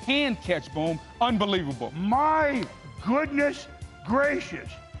makes a hand catch, boom. Unbelievable. My goodness gracious.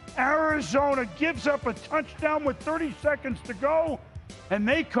 Arizona gives up a touchdown with 30 seconds to go. And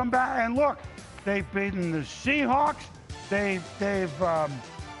they come back and look, they've beaten the Seahawks. They've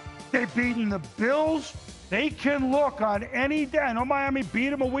beaten the Bills. They can look on any day. I know Miami beat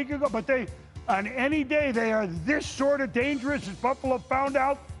them a week ago, but on any day they are this sort of dangerous as Buffalo found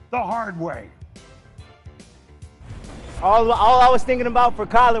out the hard way. All I was thinking about for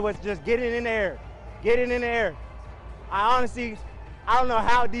Kyler was just getting in the air. Getting in the air. I don't know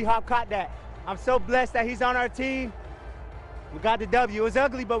how D-Hop caught that. I'm so blessed that he's on our team. We got the W. It was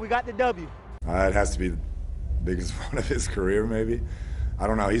ugly, but we got the W. It has to be the biggest one of his career, maybe. I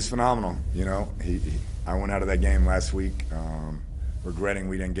don't know. He's phenomenal. You know, I went out of that game last week regretting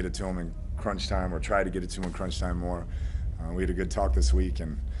we didn't get it to him in crunch time or try to get it to him in crunch time more. We had a good talk this week,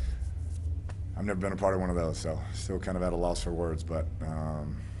 and I've never been a part of one of those, so still kind of at a loss for words, but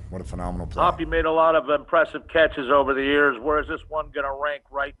what a phenomenal play. Hop, you made a lot of impressive catches over the years. Where is this one going to rank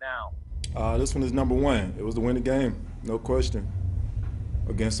right now? This one is number one. It was the winning game, no question,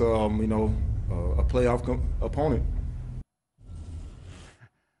 against a playoff opponent.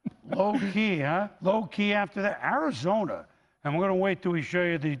 Low key, huh? Low key after that. Arizona. And we're going to wait till we show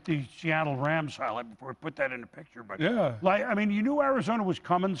you the Seattle Rams highlight before we put that in the picture. But yeah, you knew Arizona was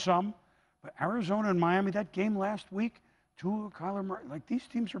coming some, but Arizona and Miami, that game last week, Kyler Murray, these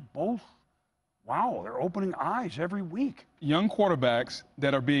teams are both, wow, they're opening eyes every week. Young quarterbacks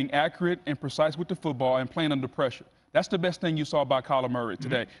that are being accurate and precise with the football and playing under pressure. That's the best thing you saw about Kyler Murray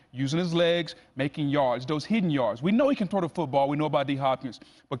today. Using his legs, making yards, those hidden yards. We know he can throw the football. We know about D. Hopkins.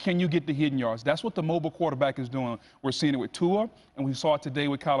 But can you get the hidden yards? That's what the mobile quarterback is doing. We're seeing it with Tua, and we saw it today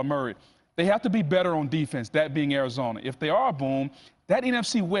with Kyler Murray. They have to be better on defense, that being Arizona. If they are, boom, that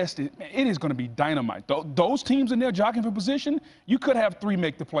NFC West, it is going to be dynamite. Those teams in there jockeying for position, you could have 3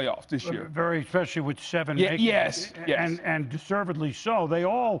 make the playoffs this year. Very, especially with 7 making. Yes. And deservedly so. They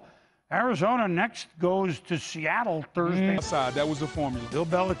all... Arizona next goes to Seattle Thursday. That was the formula. Bill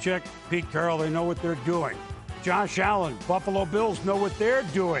Belichick, Pete Carroll, they know what they're doing. Josh Allen, Buffalo Bills know what they're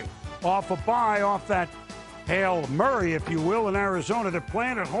doing. Off a bye, off that Hail Murray, if you will, in Arizona. They're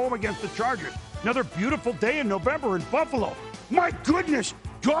playing at home against the Chargers. Another beautiful day in November in Buffalo. My goodness,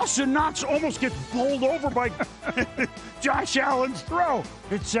 Dawson Knox almost gets bowled over by Josh Allen's throw.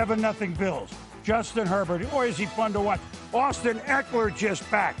 It's 7-0 Bills. Justin Herbert, boy, is he fun to watch. Austin Eckler just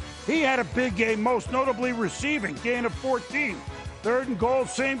back. He had a big game, most notably receiving, gain of 14. 3rd and goal,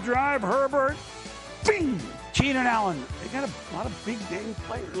 same drive, Herbert, bing! Keenan Allen. They got a lot of big-name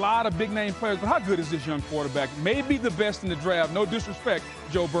players. A lot of big-name players, but how good is this young quarterback? Maybe the best in the draft. No disrespect,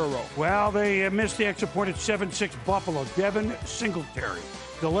 Joe Burrow. Well, they missed the extra point at 7-6 Buffalo. Devin Singletary,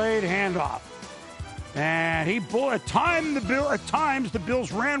 delayed handoff. And at times, the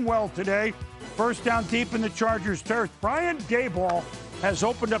Bills ran well today. First down deep in the Chargers' turf. Brian Daboll has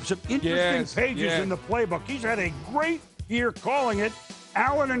opened up some interesting pages in the playbook. He's had a great year calling it.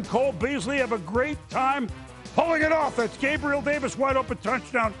 Allen and Cole Beasley have a great time pulling it off. That's Gabriel Davis, wide open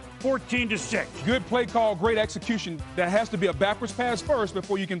touchdown, 14-6. Good play call, great execution. That has to be a backwards pass first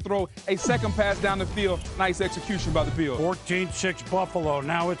before you can throw a second pass down the field. Nice execution by the Bills. 14-6 Buffalo.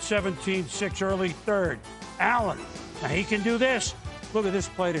 Now it's 17-6 early 3rd. Allen, now he can do this. Look at this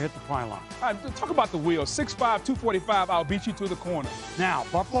play to hit the pylon. All right, talk about the wheels. 6'5", 245, I'll beat you to the corner. Now,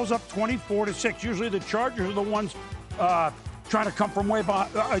 Buffalo's up 24-6. Usually the Chargers are the ones trying to come from way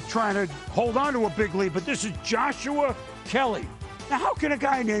behind, trying to hold on to a big lead. But this is Joshua Kelly. Now, how can a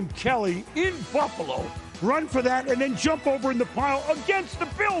guy named Kelly in Buffalo run for that and then jump over in the pile against the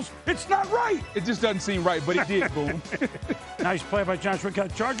Bills? It's not right. It just doesn't seem right, but it did, boom. Nice play by Joshua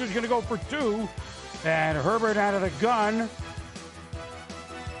Kelly. Chargers going to go for 2. And Herbert out of the gun.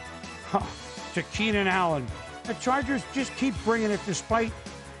 To Keenan Allen. The Chargers just keep bringing it despite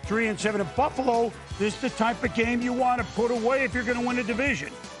 3-7. In Buffalo, this is the type of game you want to put away if you're going to win a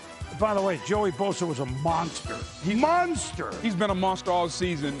division. By the way, Joey Bosa was a monster. Monster! He's been a monster all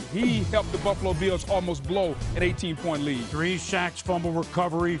season. He helped the Buffalo Bills almost blow an 18-point lead. 3 sacks, fumble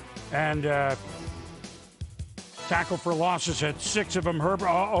recovery, and tackle for losses had 6 of them. Herbert,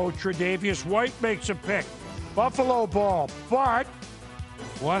 Tre'Davious White makes a pick. Buffalo ball, but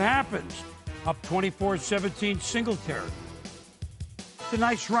what happens? Up 24-17, Singletary. It's a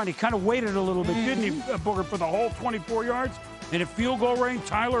nice run. He kind of waited a little bit, didn't he, Booger, for the whole 24 yards? In a field goal range,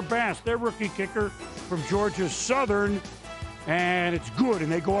 Tyler Bass, their rookie kicker from Georgia Southern, and it's good,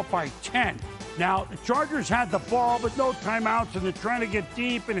 and they go up by 10. Now, the Chargers had the ball, but no timeouts, and they're trying to get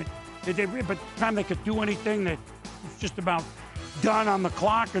deep, and but the time they could do anything, that was just about done on the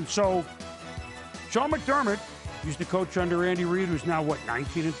clock, and so Sean McDermott used to coach under Andy Reid, who's now,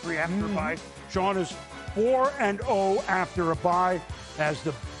 19-3 after a bye. Sean is 4-0 after a bye, as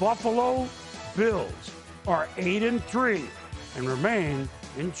the Buffalo Bills are 8-3. and remain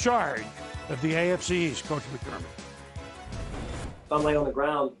in charge of the AFC East. Coach McDermott. If I'm laying on the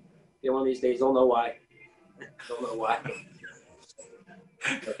ground, one of these days, don't know why. Don't know why.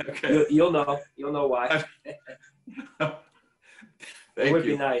 Okay. You'll know. You'll know why. It would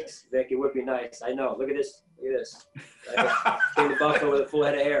be nice, Vic. It would be nice. I know. Look at this. Look at this. I came to Buffalo with a full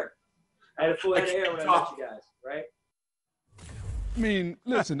head of hair. I had a full head of hair when I met you guys, right? I mean,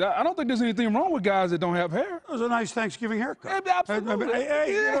 listen, I don't think there's anything wrong with guys that don't have hair. It was a nice Thanksgiving haircut. Absolutely.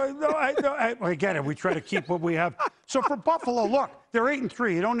 I get it. We try to keep what we have. So for Buffalo, look, they're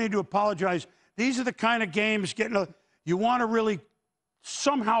 8-3. You don't need to apologize. These are the kind of games you want to really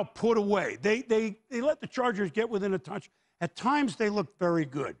somehow put away. They let the Chargers get within a touch. At times, they look very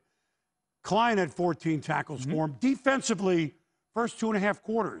good. Klein had 14 tackles for him. Defensively, first 2.5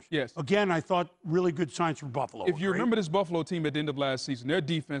 quarters. Yes. Again, I thought really good signs from Buffalo. If you remember this Buffalo team at the end of last season, their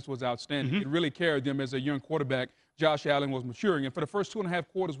defense was outstanding. It really carried them as a young quarterback. Josh Allen was maturing. And for the first 2.5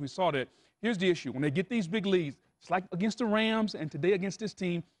 quarters, we saw that. Here's the issue. When they get these big leads, it's like against the Rams and today against this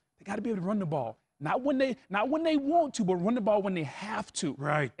team, they got to be able to run the ball. Not when they want to, but run the ball when they have to.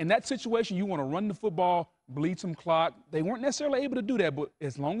 Right. In that situation, you want to run the football, bleed some clock. They weren't necessarily able to do that, but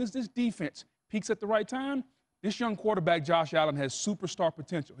as long as this defense peaks at the right time, this young quarterback, Josh Allen, has superstar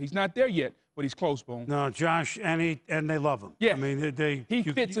potential. He's not there yet, but he's close, Boone. No, Josh, and they love him. Yeah. I mean, he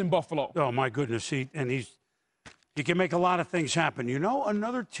fits in Buffalo. Oh, my goodness. He can make a lot of things happen. You know,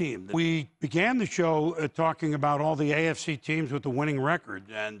 another team. We began the show talking about all the AFC teams with the winning record,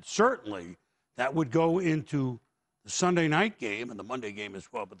 and certainly that would go into the Sunday night game and the Monday game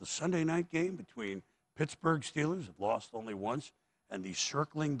as well. But the Sunday night game between Pittsburgh Steelers, have lost only once, and the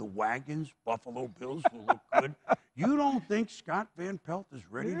circling the wagons Buffalo Bills, who look good. You don't think Scott Van Pelt is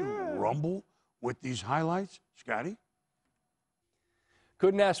ready to rumble with these highlights, Scotty?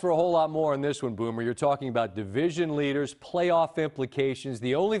 Couldn't ask for a whole lot more on this one, Boomer. You're talking about division leaders, playoff implications.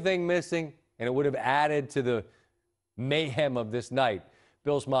 The only thing missing, and it would have added to the mayhem of this night,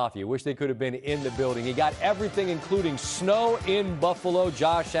 Bills Mafia. Wish they could have been in the building. He got everything, including snow in Buffalo.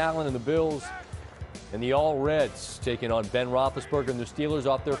 Josh Allen and the Bills and the All Reds taking on Ben Roethlisberger and the Steelers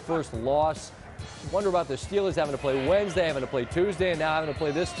off their first loss. Wonder about the Steelers having to play Wednesday, having to play Tuesday, and now having to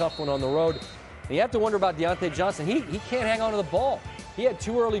play this tough one on the road. And you have to wonder about Deontay Johnson. He can't hang on to the ball. He had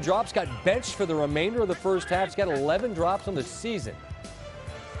 2 early drops, got benched for the remainder of the first half. He's got 11 drops on the season.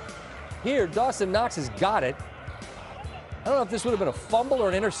 Here, Dawson Knox has got it. I don't know if this would have been a fumble or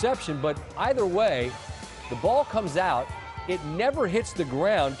an interception, but either way, the ball comes out. It never hits the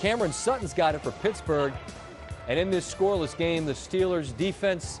ground. Cameron Sutton's got it for Pittsburgh. And in this scoreless game, the Steelers'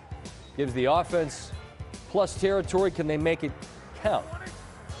 defense gives the offense plus territory. Can they make it count?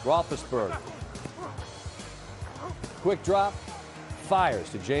 Roethlisberger. Quick drop. Fires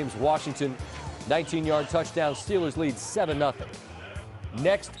to James Washington. 19-yard touchdown. Steelers lead 7-0.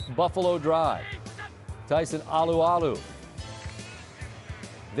 Next Buffalo drive. Tyson Alualu.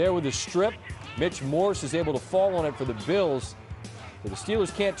 There with the strip. Mitch Morse is able to fall on it for the Bills. So the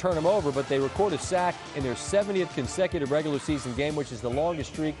Steelers can't turn him over, but they record a sack in their 70th consecutive regular season game, which is the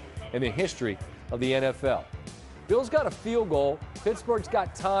longest streak in the history of the NFL. Bills got a field goal. Pittsburgh's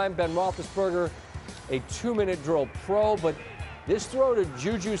got time. Ben Roethlisberger, a 2-minute drill pro, but this throw to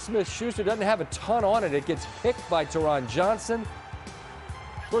Juju Smith-Schuster doesn't have a ton on it. It gets picked by Teron Johnson.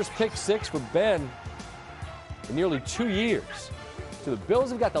 First pick 6 for Ben in nearly 2 years. So the Bills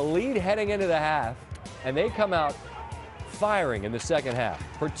have got the lead heading into the half, and they come out firing in the second half,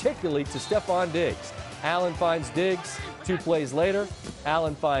 particularly to Stephon Diggs. Allen finds Diggs. 2 plays later,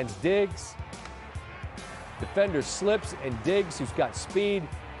 Allen finds Diggs. Defender slips, and Diggs, who's got speed,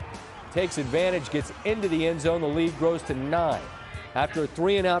 takes advantage, gets into the end zone. The lead grows to 9. After a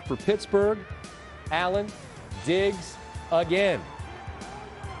 3-and-out for Pittsburgh, Allen, Diggs again.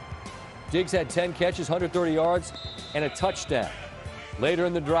 Diggs had 10 catches, 130 yards, and a touchdown. Later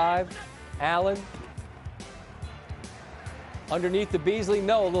in the drive, Allen underneath the Beasley.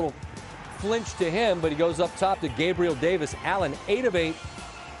 No, a little flinch to him, but he goes up top to Gabriel Davis. Allen, 8 of 8,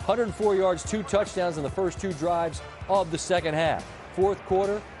 104 yards, 2 touchdowns in the first 2 drives of the second half. Fourth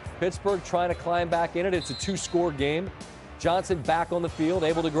quarter, Pittsburgh trying to climb back in it. It's a 2-score game. Johnson back on the field,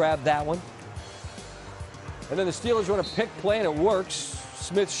 able to grab that one. And then the Steelers run a pick play, and it works.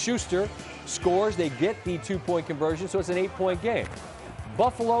 Smith-Schuster scores. They get the 2-point conversion, so it's an 8-point game.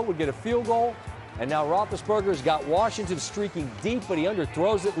 Buffalo would get a field goal, and now Roethlisberger's got Washington streaking deep, but he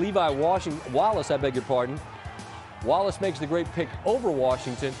underthrows it. Wallace, I beg your pardon. Wallace makes the great pick over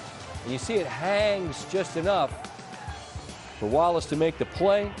Washington, and you see it hangs just enough for Wallace to make the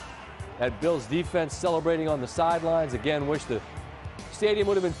play. That Bills defense celebrating on the sidelines. Again, wish the stadium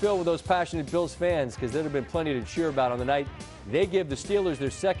would have been filled with those passionate Bills fans because there'd have been plenty to cheer about on the night. They give the Steelers their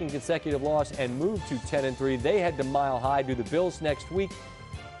second consecutive loss and move to 10-3. They head to Mile High, do the Bills next week.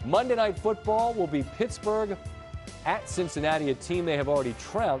 Monday Night Football will be Pittsburgh at Cincinnati, a team they have already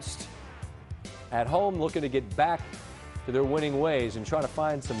trounced. At home, looking to get back to their winning ways and try to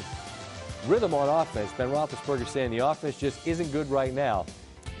find some rhythm on offense. Ben Roethlisberger saying the offense just isn't good right now.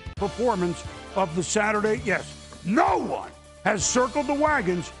 Performance of the Saturday, yes. No one has circled the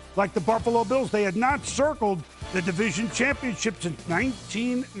wagons like the Buffalo Bills. They had not circled the division championship since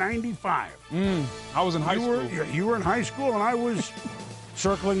 1995. I was in high school. You were in high school, and I was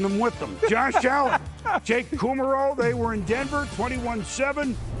circling them with them. Josh Allen, Jake Kumaro, they were in Denver,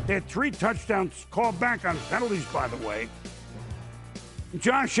 21-7. They had 3 touchdowns called back on penalties, by the way.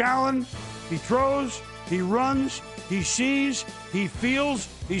 Josh Allen, he throws, he runs, he sees, he feels.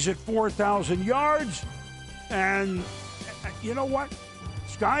 He's at 4,000 yards. And you know what?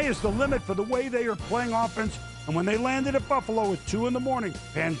 Sky is the limit for the way they are playing offense. And when they landed at Buffalo at 2 in the morning,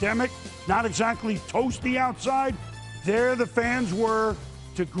 pandemic, not exactly toasty outside, there the fans were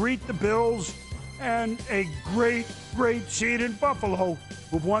to greet the Bills, and a great, great seat in Buffalo,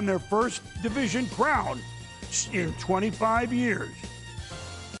 who've won their first division crown in 25 years.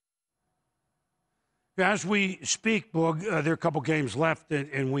 As we speak, Boog, there are a couple games left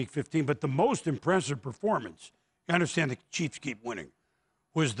in Week 15, but the most impressive performance, I understand the Chiefs keep winning,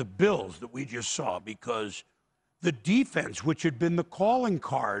 was the Bills that we just saw, because the defense, which had been the calling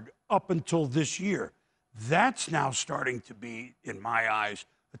card up until this year, that's now starting to be, in my eyes,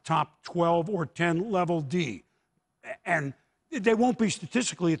 a top 12 or 10 level D. And they won't be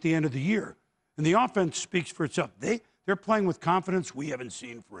statistically at the end of the year. And the offense speaks for itself. They're playing with confidence we haven't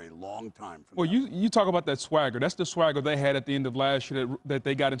seen for a long time. Well, you talk about that swagger. That's the swagger they had at the end of last year that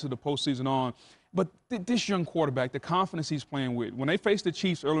they got into the postseason on. But this young quarterback, the confidence he's playing with, when they faced the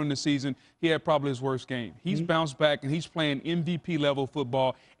Chiefs earlier in the season, he had probably his worst game. He's bounced back, and he's playing MVP-level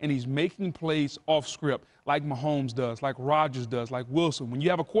football, and he's making plays off script like Mahomes does, like Rodgers does, like Wilson. When you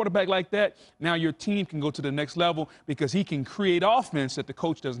have a quarterback like that, now your team can go to the next level because he can create offense that the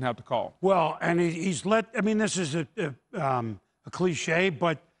coach doesn't have to call. Well, and he's this is a cliche,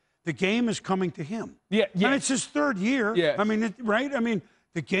 but the game is coming to him. Yeah. And it's his 3rd year. Yeah. Right?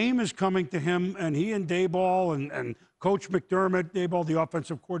 The game is coming to him, and he and Daboll and Coach McDermott, Daboll, the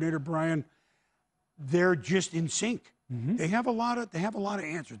offensive coordinator, Brian, they're just in sync. They have a lot of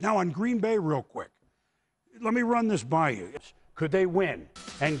answers. Now on Green Bay, real quick, let me run this by you. Could they win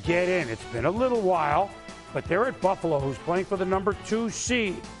and get in? It's been a little while, but they're at Buffalo, who's playing for the number 2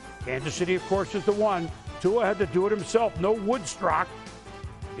 seed. Kansas City, of course, is the 1. Tua had to do it himself. No Woodstock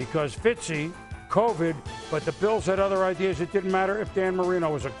because Fitzy. COVID, but the Bills had other ideas. It didn't matter if Dan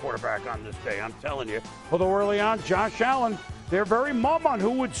Marino was a quarterback on this day, I'm telling you. Although early on, Josh Allen, they're very mum on who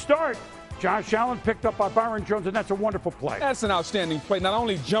would start. Josh Allen picked up by Byron Jones, and that's a wonderful play. That's an outstanding play. Not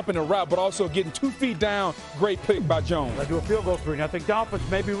only jumping the route, but also getting 2 feet down. Great pick by Jones. They do a field goal, 3-0. Dolphins,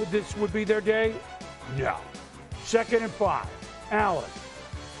 maybe this would be their day? No. 2nd and 5. Allen.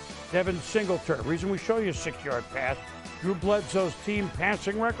 Devin Singletary. Reason we show you a 6-yard pass. Drew Bledsoe's team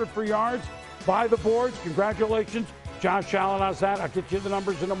passing record for yards. By the boards. Congratulations. Josh Allen has that. I'll get you the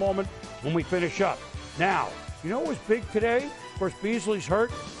numbers in a moment when we finish up. Now, you know what was big today? Of course, Beasley's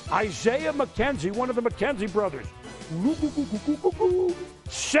hurt. Isaiah McKenzie, one of the McKenzie brothers.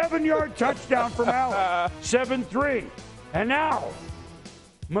 7-yard touchdown from Allen. 7-3. And now,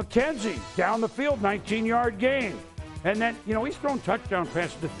 McKenzie down the field, 19-yard gain. And then, he's thrown touchdown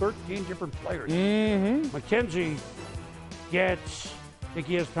passes to 13 different players. McKenzie gets, think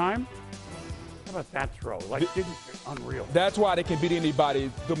he has time? How about that throw? Unreal. That's why they can beat anybody.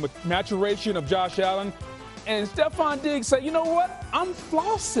 The maturation of Josh Allen. And Stephon Diggs say, you know what? I'm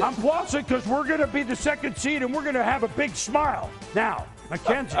flossing. I'm flossing because we're going to be the 2nd seed and we're going to have a big smile. Now,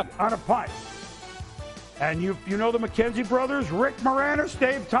 McKenzie on a punt. And you know the McKenzie brothers, Rick Moranis,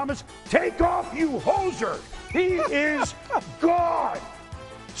 Dave Thomas. Take off, you hoser. He is gone.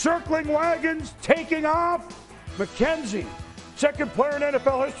 Circling wagons, taking off. McKenzie. 2nd player in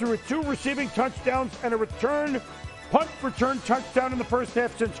NFL history with 2 receiving touchdowns and a punt return touchdown in the first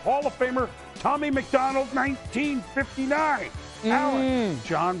half since Hall of Famer Tommy McDonald, 1959. Allen,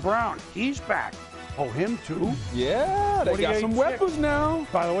 John Brown, he's back. Oh, him too? Yeah, they got some weapons now.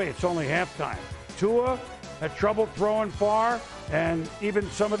 By the way, it's only halftime. Tua had trouble throwing far, and even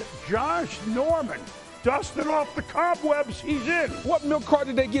some of the Josh Norman dusting off the cobwebs he's in. What milk cart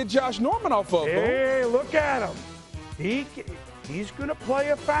did they get Josh Norman off of? Hey, look at him. He's going to play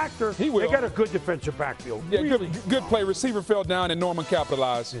a factor. He will. They got a good defensive backfield. Yeah, really good play. Receiver fell down and Norman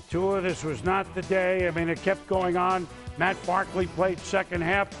capitalized. The Tua, this was not the day. It kept going on. Matt Barkley played second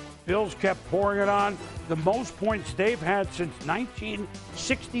half. Bills kept pouring it on. The most points they've had since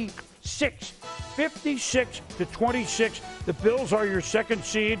 1966. 56-26. The Bills are your second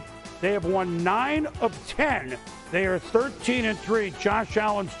seed. They have won 9 of 10. They are 13-3. Josh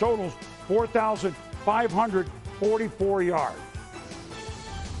Allen's totals 4,544 yards.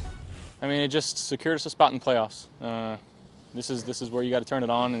 I mean, it just secured us a spot in the playoffs. This is where you got to turn it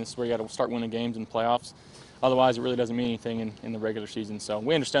on, and this is where you got to start winning games in the playoffs. Otherwise, it really doesn't mean anything in the regular season. So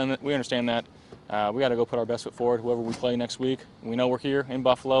we understand that. We got to go put our best foot forward. Whoever we play next week, we know we're here in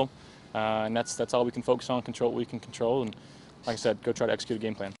Buffalo, and that's all we can focus on. Control what we can control, and like I said, go try to execute a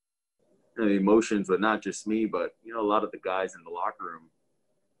game plan. The emotions, but not just me, but a lot of the guys in the locker room.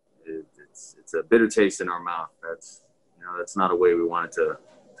 It's a bitter taste in our mouth. That's not a way we want it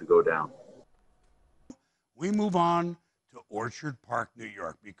to go down. We move on to Orchard Park, New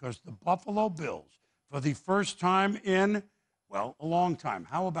York, because the Buffalo Bills, for the first time in, well, a long time,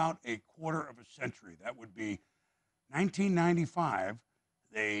 how about a quarter of a century? That would be 1995.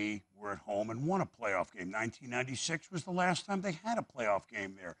 They were at home and won a playoff game. 1996 was the last time they had a playoff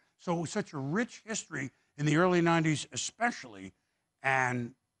game there. So it was such a rich history in the early 90s especially,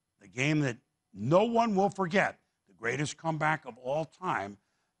 and the game that no one will forget, the greatest comeback of all time,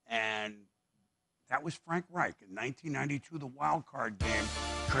 and that was Frank Reich in 1992, the wild card game,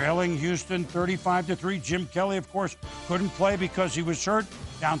 trailing Houston 35-3. Jim Kelly, of course, couldn't play because he was hurt.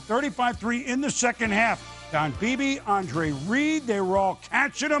 Down 35-3 in the second half. Don Beebe, Andre Reed, they were all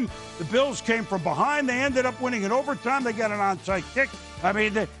catching them. The Bills came from behind. They ended up winning in overtime. They got an onside kick. I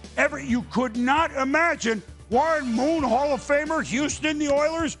mean, you could not imagine Warren Moon, Hall of Famer, Houston, the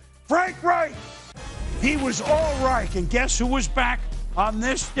Oilers, Frank Reich. He was all right. And guess who was back on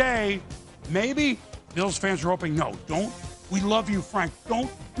this day? Maybe Bills fans are hoping, no, don't. We love you, Frank. Don't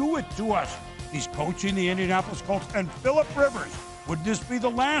do it to us. He's coaching the Indianapolis Colts. And Phillip Rivers, would this be the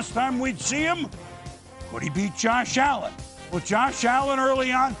last time we'd see him? Could he beat Josh Allen? Well, Josh Allen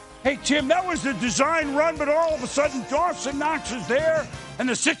early on, hey, Tim, that was the design run, but all of a sudden Dawson Knox is there, and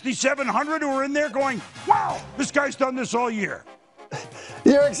the 6,700 who are in there going, wow, this guy's done this all year.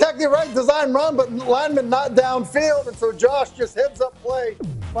 You're exactly right. Design run, but lineman not downfield, and so Josh just heads up play,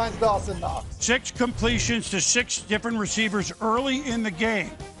 finds Dawson Knox. 6 completions to 6 different receivers early in the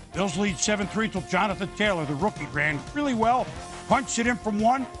game. Bills lead 7-3 till Jonathan Taylor, the rookie, ran really well, punched it in from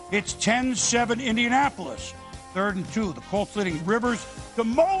 1. It's 10-7 Indianapolis. 3rd and 2. The Colts leading Rivers to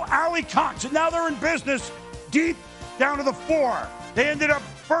Mo Alley Cox, and now they're in business deep down to the 4. They ended up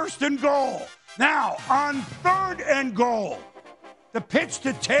 1st and goal. Now on 3rd and goal. The pitch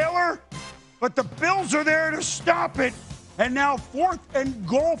to Taylor, but the Bills are there to stop it. And now 4th and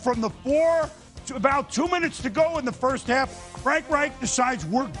goal from the 4. To about 2 minutes to go in the first half. Frank Reich decides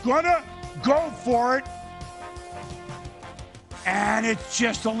we're gonna go for it. And it's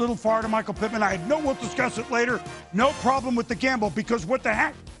just a little far to Michael Pittman. we'll discuss it later. No problem with the gamble because what the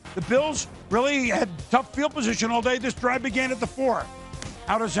heck? The Bills really had tough field position all day. This drive began at the 4.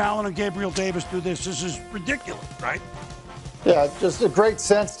 How does Allen and Gabriel Davis do this? This is ridiculous, right? Yeah, just a great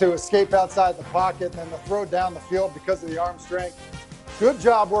sense to escape outside the pocket and then the throw down the field because of the arm strength. Good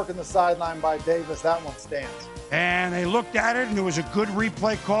job working the sideline by Davis. That one stands. And they looked at it, and it was a good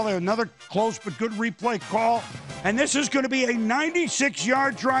replay call. Another close but good replay call. And this is going to be a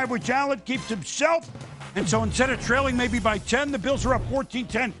 96-yard drive, which Allen keeps himself. And so instead of trailing maybe by 10, the Bills are up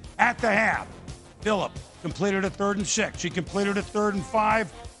 14-10 at the half. Phillip completed a 3rd and 6. He completed a 3rd and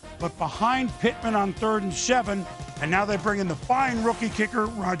 5, but behind Pittman on 3rd and 7. And now they bring in the fine rookie kicker,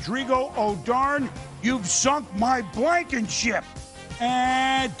 Rodrigo O'Darn. You've sunk my Blankenship.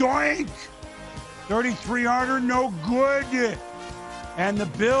 And doink. 33-yarder, no good. And the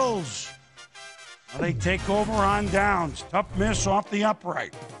Bills, they take over on downs. Tough miss off the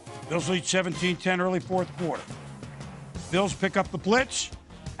upright. Bills lead 17-10 early 4th quarter. Bills pick up the blitz.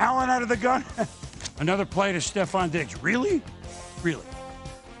 Allen out of the gun. Another play to Stephon Diggs. Really? Really?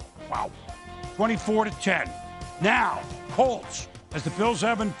 Wow. 24-10. Now, Colts, as the Bills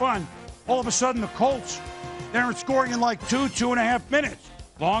having fun, all of a sudden the Colts, they're scoring in like 2.5 minutes.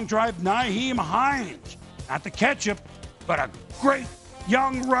 Long drive, Nyheim Hines. Not the ketchup, but a great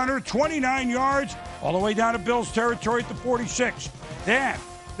young runner, 29 yards, all the way down to Bills territory at the 46. Then,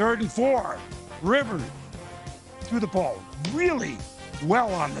 3rd and 4. Rivers threw the ball really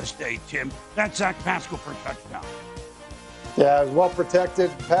well on this day, Tim. That's Zach Pascal for a touchdown. Yeah, it was well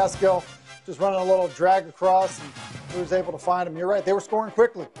protected. Pascal just running a little drag across, and he was able to find him. You're right, they were scoring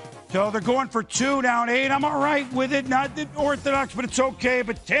quickly. So they're going for 2, down 8. I'm all right with it. Not the orthodox, but it's okay.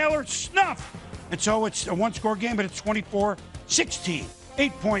 But Taylor snuffed. And so it's a 1-score game, but it's 24-16.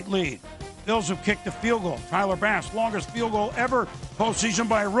 8-point lead. Bills have kicked a field goal. Tyler Bass, longest field goal ever postseason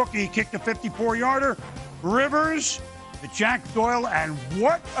by a rookie. He kicked a 54-yarder. Rivers to Jack Doyle, and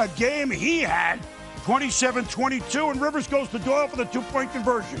what a game he had. 27-22, and Rivers goes to Doyle for the two-point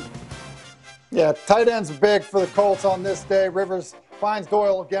conversion. Yeah, tight end's big for the Colts on this day. Rivers finds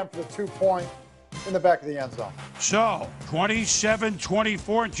Doyle again for the 2-point in the back of the end zone. So,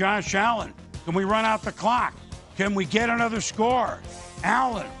 27-24, Josh Allen. Can we run out the clock? Can we get another score?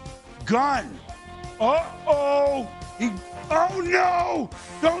 Allen, gun. Uh-oh. Oh, no.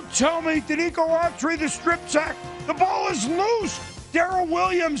 Don't tell me. Did he go Autry the strip sack? The ball is loose. Darrell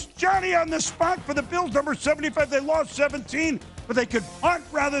Williams, Johnny on the spot for the Bills, number 75. They lost 17, but they could punt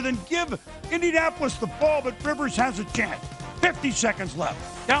rather than give Indianapolis the ball, but Rivers has a chance. 50 seconds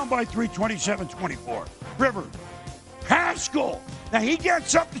left. Down by 3, 27-24. Rivers. Pascal. Now he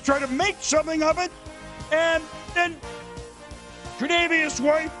gets up to try to make something of it, and then Tre'Davious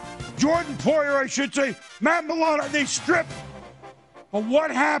White, Jordan Poyer, I should say, Matt Milano, they stripped. But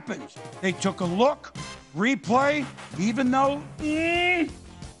what happens? They took a look, replay, even though he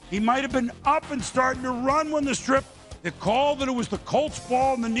might have been up and starting to run when the strip, they called that it was the Colts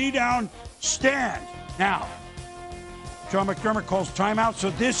ball and the knee down stand. Now, Sean McDermott calls timeout,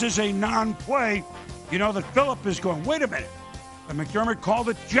 so this is a non-play. You know that Phillip is going, wait a minute. And McDermott called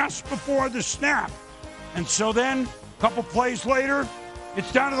it just before the snap. And so then, a couple plays later,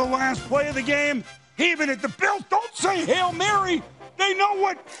 it's down to the last play of the game. Even at the Bills, don't say Hail Mary. They know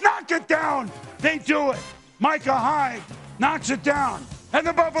what, knock it down. They do it. Micah Hyde knocks it down. And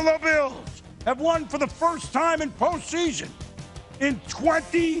the Buffalo Bills have won for the first time in postseason in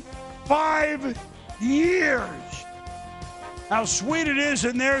 25 years. How sweet it is,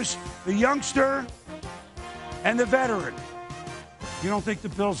 and there's the youngster and the veteran. You don't think the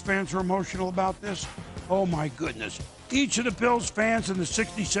Bills fans are emotional about this? Oh, my goodness. Each of the Bills fans in the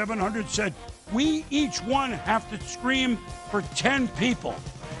 6,700 said, we each one have to scream for 10 people.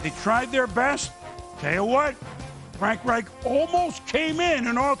 They tried their best. Tell you what, Frank Reich almost came in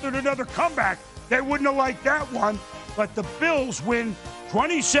and authored another comeback. They wouldn't have liked that one, but the Bills win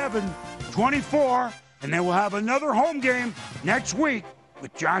 27-24, and they will have another home game next week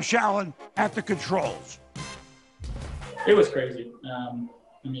with Josh Allen at the controls. It was crazy.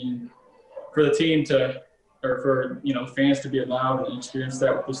 I mean, for the team to, or for fans to be allowed and experience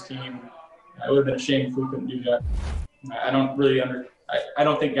that with this team, it would have been a shame if we couldn't do that. I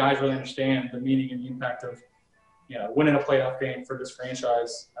don't think guys really understand the meaning and the impact of winning a playoff game for this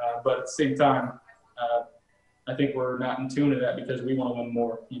franchise. But at the same time, I think we're not in tune to that because we want to win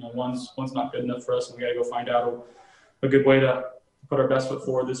more. One's not good enough for us, and we got to go find out a good way to put our best foot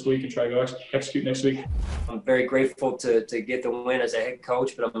forward this week and try to go execute next week. I'm very grateful to get the win as a head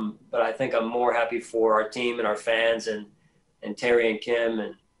coach, but I think I'm more happy for our team and our fans and Terry and Kim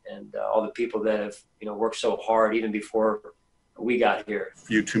and all the people that have worked so hard even before we got here. A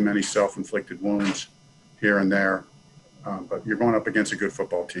few too many self-inflicted wounds here and there, but you're going up against a good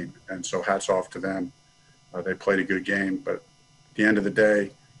football team, and so hats off to them. They played a good game, but at the end of the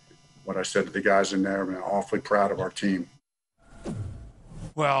day, what I said to the guys in there, I'm awfully proud of our team.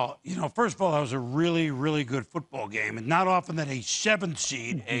 Well, first of all, that was a really, really good football game. And not often that a 7th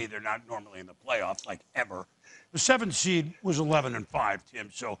seed, they're not normally in the playoffs, like ever. The 7th seed was 11-5, Tim.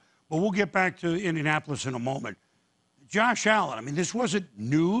 So, but we'll get back to Indianapolis in a moment. Josh Allen, this wasn't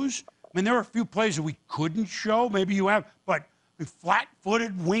news. There were a few plays that we couldn't show. Maybe you have, but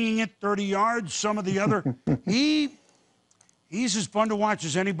flat-footed, winging it 30 yards, some of the other. He's as fun to watch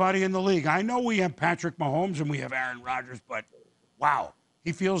as anybody in the league. I know we have Patrick Mahomes and we have Aaron Rodgers, but wow.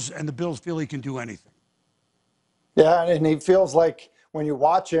 He feels, and the Bills feel he can do anything. Yeah, and he feels like when you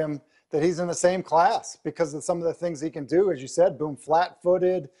watch him that he's in the same class because of some of the things he can do. As you said, boom,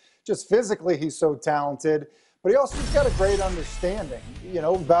 flat-footed, just physically he's so talented. But he also just got a great understanding,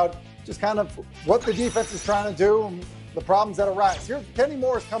 about just kind of what the defense is trying to do and the problems that arise. Here, Kenny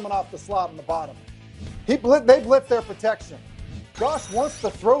Moore's coming off the slot on the bottom. They blitz their protection. Josh wants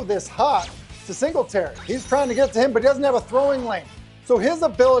to throw this hot to Singletary. He's trying to get to him, but he doesn't have a throwing lane. So his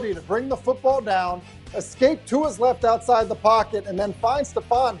ability to bring the football down, escape to his left outside the pocket, and then find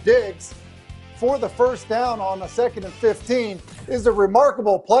Stephon Diggs for the first down on a 2nd and 15 is a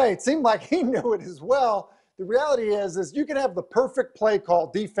remarkable play. It seemed like he knew it as well. The reality is you can have the perfect play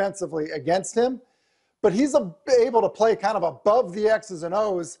call defensively against him, but he's able to play kind of above the X's and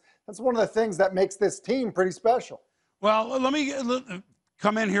O's. That's one of the things that makes this team pretty special. Well, let me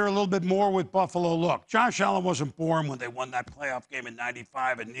come in here a little bit more with Buffalo. Look, Josh Allen wasn't born when they won that playoff game in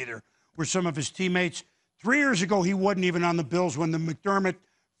 '95, and neither were some of his teammates. 3 years ago, he wasn't even on the Bills when the McDermott,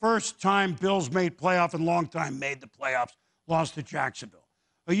 first time Bills made playoff and long time made the playoffs, lost to Jacksonville.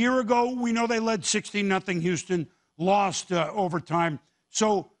 A year ago, we know they led 16-0 Houston, lost overtime.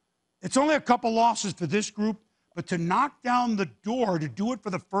 So it's only a couple losses for this group, but to knock down the door, to do it for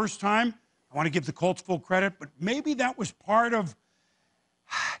the first time, I want to give the Colts full credit, but maybe that was part of,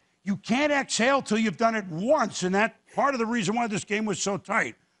 you can't exhale till you've done it once, and that part of the reason why this game was so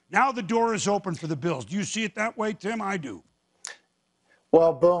tight. Now the door is open for the Bills. Do you see it that way, Tim? I do.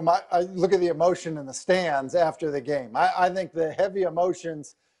 Well, boom, I look at the emotion in the stands after the game. I think the heavy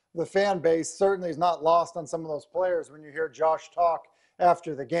emotions, the fan base certainly is not lost on some of those players when you hear Josh talk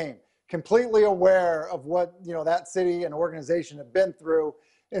after the game. Completely aware of what, that city and organization have been through.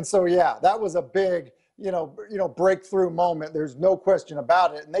 And so, yeah, that was a big, breakthrough moment. There's no question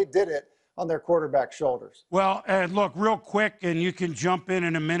about it. And they did it on their quarterback's shoulders. Well, and look, real quick, and you can jump in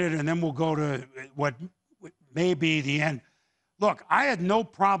a minute, and then we'll go to what may be the end. Look, I had no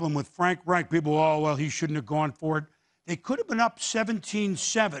problem with Frank Reich. People, he shouldn't have gone for it. They could have been up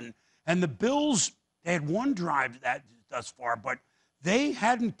 17-7, and the Bills, they had one drive thus far, but they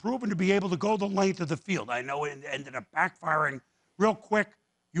hadn't proven to be able to go the length of the field. I know it ended up backfiring. Real quick,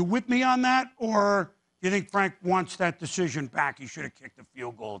 you with me on that, or do you think Frank wants that decision back? He should have kicked the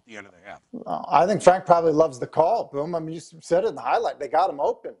field goal at the end of the half. I think Frank probably loves the call, Boom. I mean, you said it in the highlight. They got him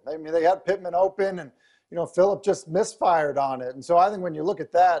open. I mean, they had Pittman open, and Phillip just misfired on it. And so I think when you look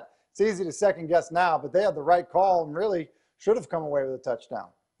at that, it's easy to second guess now, but they had the right call and really should have come away with a touchdown.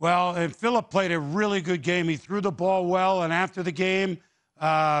 Well, and Phillip played a really good game. He threw the ball well, and after the game,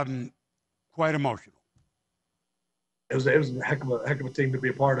 quite emotional. It was a heck of a team to be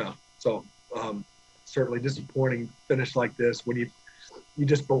a part of. So certainly disappointing finish like this when you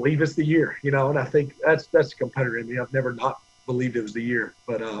just believe it's the year, and I think that's the competitor in me. I've never not believed it was the year,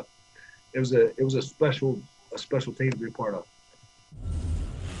 but it was a special team to be a part of.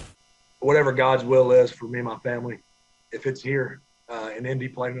 Whatever God's will is for me and my family, if it's here in Indy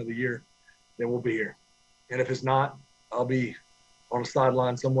playing another year, then we'll be here. And if it's not, I'll be on a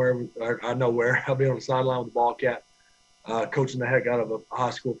sideline somewhere. I know where. I'll be on the sideline with the Ballcat, coaching the heck out of a high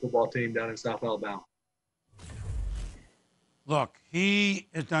school football team down in South Alabama. Look, he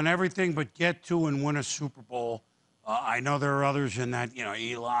has done everything but get to and win a Super Bowl. I know there are others in that,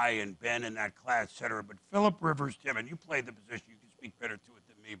 Eli and Ben in that class, et cetera. But Phillip Rivers, Tim, and you played the position. You can speak better to it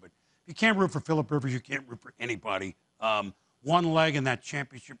than me. But if you can't root for Phillip Rivers, you can't root for anybody. One leg in that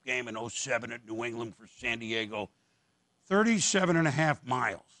championship game in 2007 at New England for San Diego. 37.5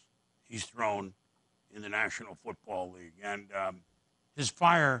 miles he's thrown in the National Football League. And his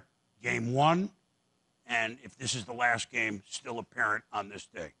fire, game one, and if this is the last game, still apparent on this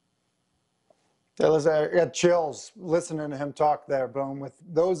day. I got chills listening to him talk there, Boom. With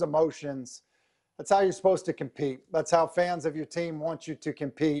those emotions, that's how you're supposed to compete. That's how fans of your team want you to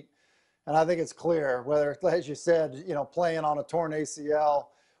compete. And I think it's clear, whether, as you said, playing on a torn ACL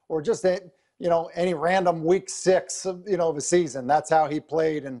or just, any random week 6 of a season. That's how he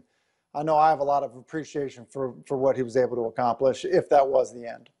played. And I know I have a lot of appreciation for what he was able to accomplish, if that was the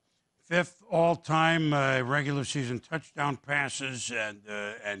end. 5th all-time regular season touchdown passes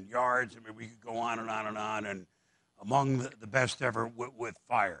and yards. I mean, we could go on and on and on, and among the best ever with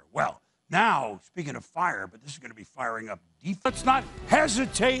fire. Well, now, speaking of fire, but this is going to be firing up defense. Let's not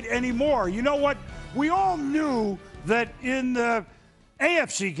hesitate anymore. You know what? We all knew that in the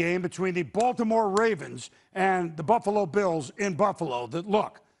AFC game between the Baltimore Ravens and the Buffalo Bills in Buffalo, that,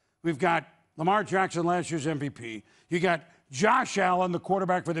 look, we've got Lamar Jackson, last year's MVP. You got Josh Allen, the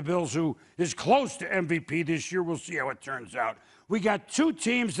quarterback for the Bills, who is close to MVP this year. We'll see how it turns out. We got two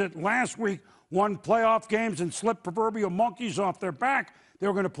teams that last week won playoff games and slipped proverbial monkeys off their back. They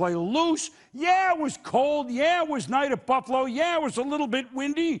were going to play loose. Yeah, it was cold. Yeah, it was night at Buffalo. Yeah, it was a little bit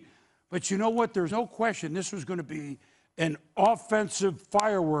windy. But you know what? There's no question this was going to be an offensive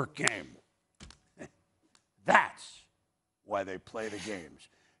firework game. That's why they play the games.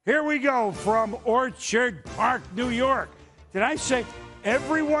 Here we go from Orchard Park, New York. Did I say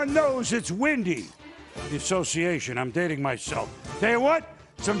everyone knows it's windy? The association, I'm dating myself. Tell you what,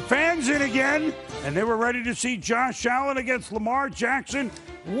 some fans in again, and they were ready to see Josh Allen against Lamar Jackson.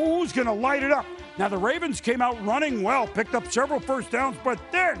 Who's going to light it up? Now, the Ravens came out running well, picked up several first downs, but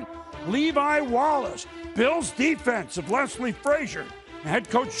then Levi Wallace, Bills defense of Leslie Frazier, and head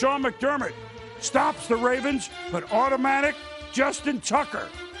coach Sean McDermott stops the Ravens, but automatic Justin Tucker.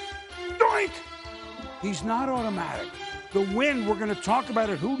 Doink! He's not automatic. The win, we're going to talk about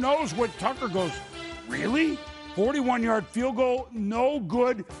it. Who knows what Tucker goes, really? 41-yard field goal, no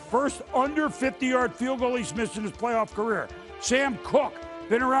good. First under 50-yard field goal he's missed in his playoff career. Sam Cook,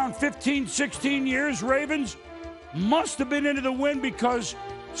 been around 15, 16 years, Ravens. Must have been into the win because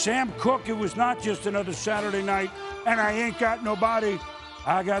Sam Cook, it was not just another Saturday night, and I ain't got nobody.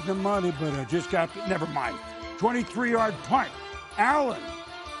 I got the money, but I just got the, never mind. 23-yard punt. Allen.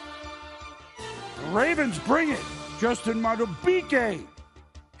 The Ravens bring it. Justin Madubuike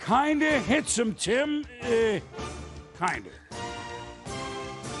kind of hits him, Tim. Kind of.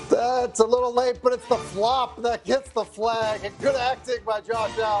 That's a little late, but it's the flop that gets the flag. And good acting by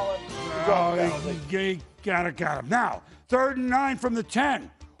Josh Allen. He got him. Now, 3rd and 9 from the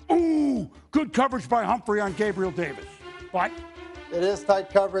 10. Ooh, good coverage by Humphrey on Gabriel Davis. What? It is tight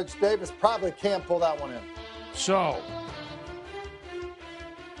coverage. Davis probably can't pull that one in. So,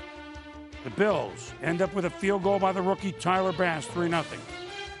 the Bills end up with a field goal by the rookie Tyler Bass, 3-0.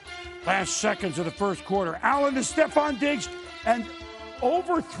 Last seconds of the first quarter. Allen to Stephon Diggs and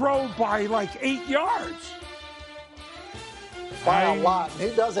overthrow by like 8 yards. By a lot.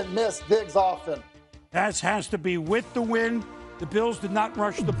 He doesn't miss Diggs often. That has to be with the wind. The Bills did not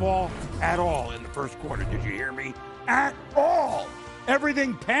rush the ball at all in the first quarter. Did you hear me? At all.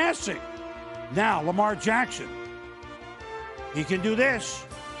 Everything passing. Now, Lamar Jackson. He can do this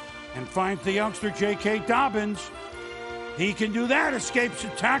and finds the youngster J.K. Dobbins. He can do that. Escapes a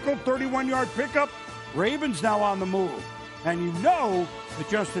tackle, 31-yard pickup. Ravens now on the move. And you know that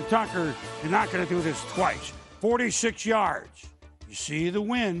Justin Tucker is not going to do this twice. 46 yards. You see the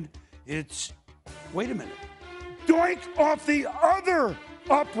wind. It's, wait a minute. Doink off the other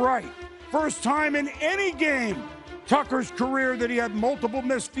upright. First time in any game, Tucker's career, that he had multiple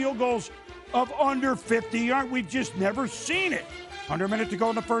missed field goals of under 50 yards. We've just never seen it. Under a minute to go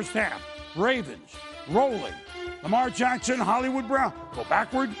in the first half. Ravens rolling. Lamar Jackson, Hollywood Brown. Go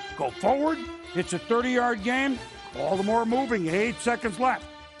backward, go forward. It's a 30-yard game. Baltimore moving, 8 seconds left.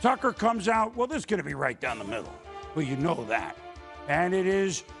 Tucker comes out. Well, this is going to be right down the middle. Well, you know that. And it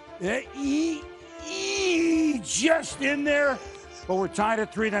is just in there. But we're tied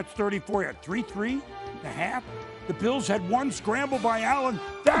at 3. That's 34 yards. 3-3 and a half. The Bills had one scramble by Allen.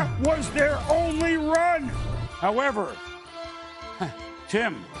 That was their only run. However,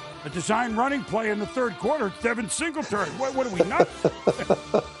 Tim, a design running play in the third quarter. It's Devin Singletary. What are we, nuts?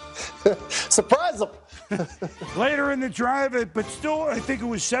 Surprise them. Later in the drive, but still, I think it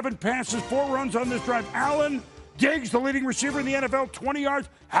was 7 passes, 4 runs on this drive. Allen, Diggs, the leading receiver in the NFL, 20 yards.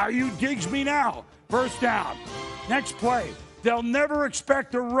 How you Diggs me now? First down. Next play. They'll never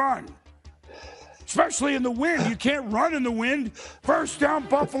expect a run, especially in the wind. You can't run in the wind. First down,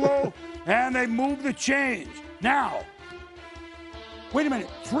 Buffalo, and they move the chains. Now, wait a minute.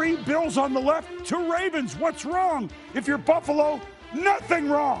 3 Bills on the left, 2 Ravens. What's wrong? If you're Buffalo, nothing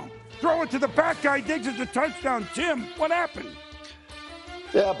wrong. Throw it to the back guy. Diggs is a touchdown. Tim, what happened?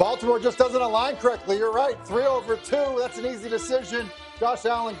 Yeah, Baltimore just doesn't align correctly. You're right. 3 over 2. That's an easy decision. Josh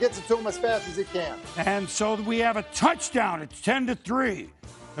Allen gets it to him as fast as he can. And so we have a touchdown. It's 10-3.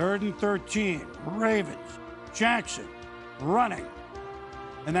 3rd and 13. Ravens. Jackson running.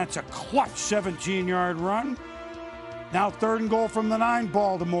 And that's a clutch 17-yard run. Now 3rd and goal from the 9,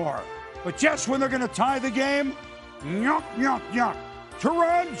 Baltimore. But just when they're going to tie the game, nyuk, nyuk, nyuk.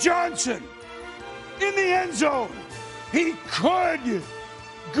 Teron Johnson in the end zone. He could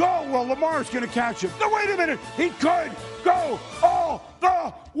go. Well, Lamar's going to catch him. No, wait a minute. He could go all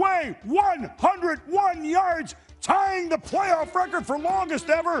the way. 101 yards, tying the playoff record for longest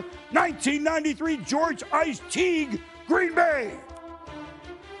ever. 1993 George Ice Teague, Green Bay.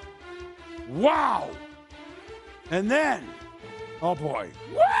 Wow. And then, oh boy,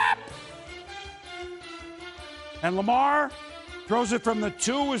 whoop! And Lamar throws it from the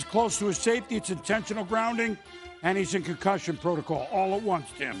 2, is close to his safety. It's intentional grounding, and he's in concussion protocol all at once,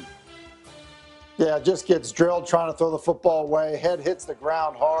 Tim. Yeah, just gets drilled trying to throw the football away. Head hits the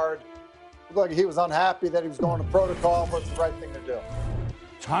ground hard. Looked like he was unhappy that he was going to protocol, but it's the right thing to do.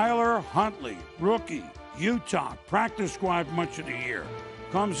 Tyler Huntley, rookie, Utah, practice squad much of the year,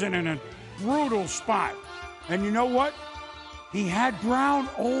 comes in a brutal spot. And you know what? He had Brown.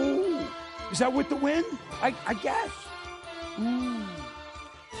 Oh, is that with the win? I guess.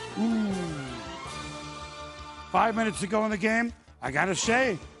 Ooh. 5 minutes to go in the game. I got to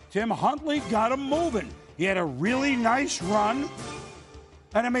say, Tim Huntley got him moving. He had a really nice run.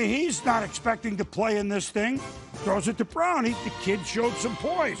 And, I mean, he's not expecting to play in this thing. Throws it to Brown. The kid showed some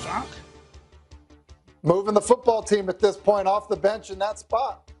poise, huh? Moving the football team at this point off the bench in that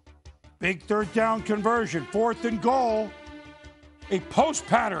spot. Big 3rd down conversion. 4th and goal. A post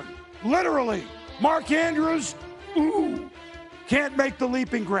pattern. Literally. Mark Andrews, can't make the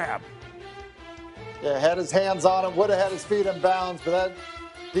leaping grab. Yeah, had his hands on him, would have had his feet in bounds, but that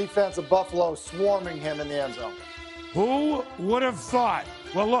defense of Buffalo swarming him in the end zone. Who would have thought?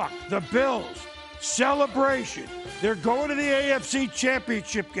 Well, look, the Bills, celebration. They're going to the AFC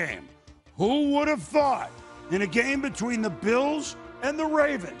Championship game. Who would have thought in a game between the Bills and the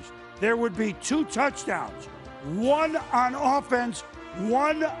Ravens, there would be 2 touchdowns, one on offense,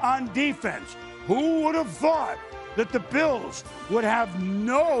 one on defense. Who would have thought that the Bills would have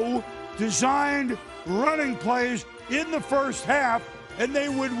no designed running plays in the first half and they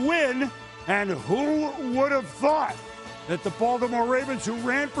would win? And who would have thought that the Baltimore Ravens, who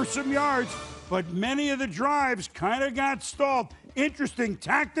ran for some yards, but many of the drives kind of got stalled. Interesting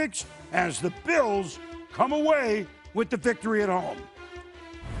tactics as the Bills come away with the victory at home.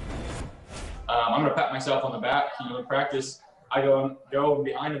 I'm going to pat myself on the back. In practice, I go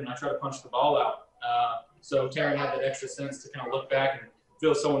behind him and I try to punch the ball out. So Taryn had that extra sense to kind of look back and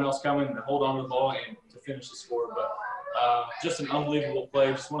feel someone else coming and hold on to the ball and to finish the score. But just an unbelievable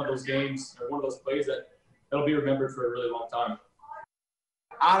play, just one of those games or one of those plays that'll be remembered for a really long time.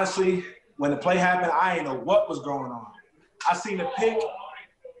 Honestly, when the play happened, I didn't know what was going on. I seen the pick,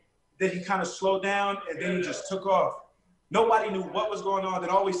 then he kind of slowed down, and then he just took off. Nobody knew what was going on.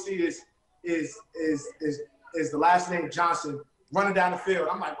 Then all we see is the last name Johnson running down the field.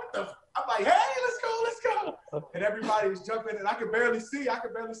 I'm like, what the? I'm like, hey, let's go. And everybody's jumping, and I could barely see. And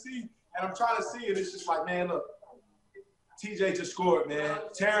I'm trying to see, and it's just like, man, look, TJ just scored, man.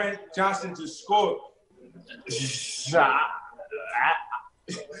 Taryn Johnson just scored.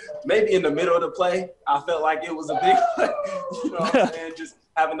 Maybe in the middle of the play, I felt like it was a big play. You know what I'm saying? Just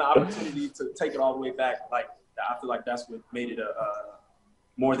having the opportunity to take it all the way back. Like, I feel like that's what made it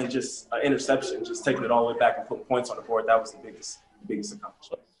more than just an interception. Just taking it all the way back and putting points on the board. That was the biggest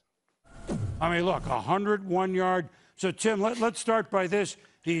accomplishment. I mean, look, 101 yard. So, Tim, let's start by this.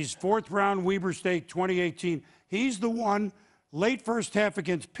 He's 4th round, Weber State, 2018. He's the one late first half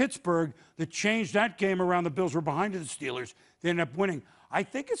against Pittsburgh that changed that game around. The Bills were behind the Steelers. They ended up winning. I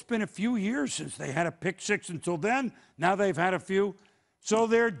think it's been a few years since they had a pick six until then. Now they've had a few. So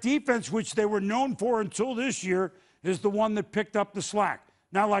their defense, which they were known for until this year, is the one that picked up the slack.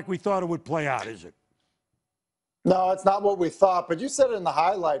 Not like we thought it would play out, is it? No, it's not what we thought. But you said it in the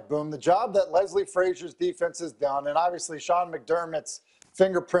highlight, Boom. The job that Leslie Frazier's defense has done, and obviously Sean McDermott's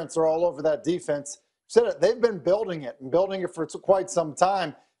fingerprints are all over that defense. You said it, they've been building it for quite some time.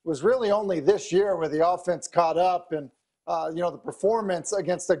 It was really only this year where the offense caught up, and the performance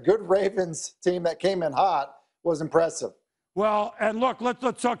against a good Ravens team that came in hot was impressive. Well, and look,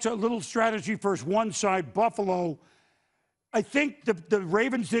 let's talk a little strategy first. One side, Buffalo. I think the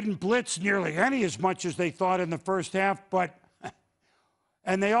Ravens didn't blitz nearly any as much as they thought in the first half,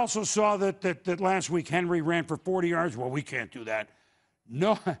 and they also saw that last week Henry ran for 40 yards. Well, we can't do that.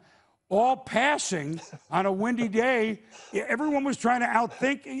 No, all passing on a windy day. Everyone was trying to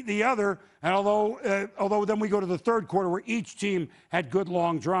outthink the other. And although then we go to the third quarter where each team had good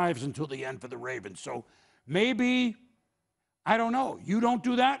long drives until the end for the Ravens. So maybe, I don't know. You don't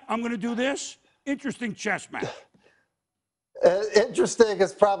do that. I'm going to do this. Interesting chess match. Interesting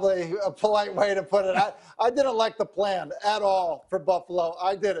is probably a polite way to put it. I didn't like the plan at all for Buffalo.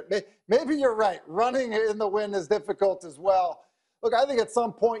 I didn't. Maybe you're right. Running in the wind is difficult as well. Look, I think at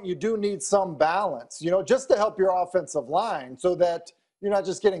some point you do need some balance, just to help your offensive line so that you're not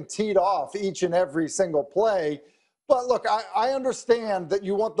just getting teed off each and every single play. But look, I understand that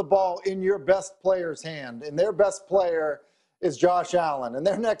you want the ball in your best player's hand, and their best player is Josh Allen, and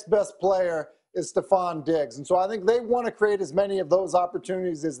their next best player is Stephon Diggs. And so I think they want to create as many of those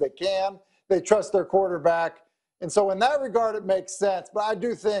opportunities as they can. They trust their quarterback. And so in that regard, it makes sense. But I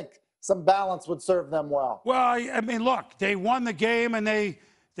do think some balance would serve them well. Well, I mean, look, they won the game, and they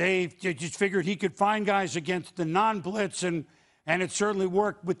just figured he could find guys against the non-blitz, and it certainly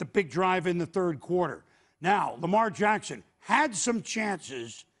worked with the big drive in the third quarter. Now, Lamar Jackson had some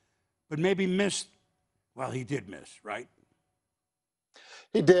chances, but maybe missed. Well, he did miss, right?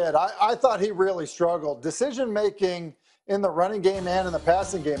 He did. I thought he really struggled. Decision-making in the running game and in the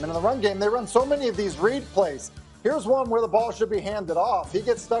passing game. And in the run game, they run so many of these read plays. Here's one where the ball should be handed off. He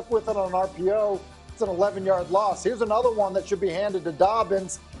gets stuck with it on an RPO. It's an 11-yard loss. Here's another one that should be handed to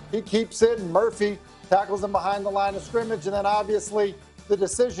Dobbins. He keeps it, and Murphy tackles him behind the line of scrimmage. And then obviously the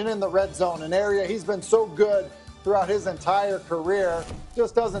decision in the red zone, an area he's been so good throughout his entire career,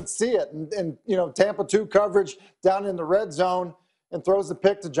 just doesn't see it. And Tampa 2 coverage down in the red zone, and throws the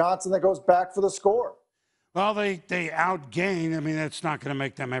pick to Johnson that goes back for the score. Well, they outgained. I mean, that's not going to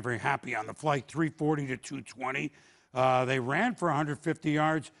make them very happy on the flight, 340 to 220. They ran for 150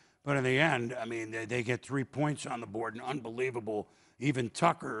 yards, but in the end, I mean, they get 3 points on the board, and unbelievable. Even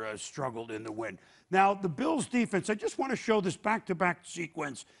Tucker struggled in the win. Now, the Bills' defense, I just want to show this back-to-back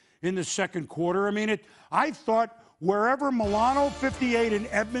sequence in the second quarter. I mean, I thought wherever Milano, 58, and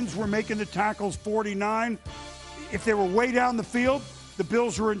Edmonds were making the tackles, 49, if they were way down the field, the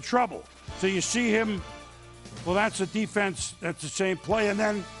Bills were in trouble. So you see him Well, that's a defense. That's the same play. And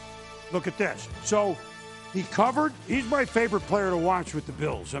then look at this. So he covered. He's my favorite player to watch with the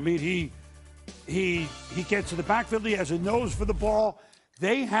Bills. I mean, he gets to the backfield. He has a nose for the ball.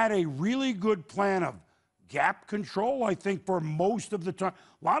 They had a really good plan of gap control, I think, for most of the time.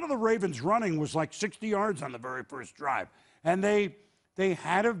 A lot of the Ravens running was like 60 yards on the very first drive. And they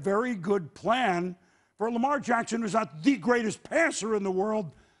had a very good plan for Lamar Jackson, who's not the greatest passer in the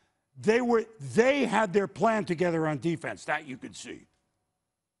world. They had their plan together on defense. That you could see.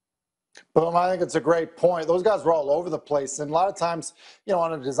 Boom, I think it's a great point. Those guys were all over the place. And a lot of times,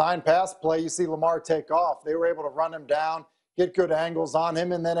 on a design pass play, you see Lamar take off. They were able to run him down, get good angles on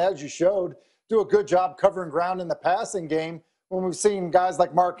him, and then, as you showed, do a good job covering ground in the passing game when we've seen guys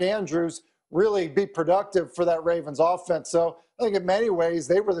like Mark Andrews really be productive for that Ravens offense. So I think in many ways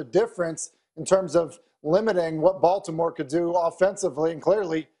they were the difference in terms of limiting what Baltimore could do offensively, and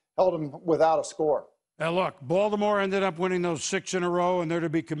clearly held them without a score. Now, look, Baltimore ended up winning those 6 in a row, and they're to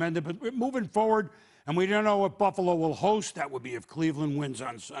be commended. But moving forward, and we don't know what Buffalo will host. That would be if Cleveland wins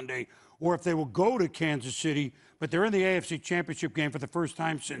on Sunday, or if they will go to Kansas City. But they're in the AFC Championship game for the first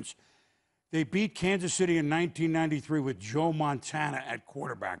time since they beat Kansas City in 1993 with Joe Montana at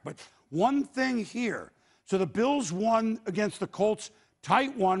quarterback. But one thing here. So the Bills won against the Colts,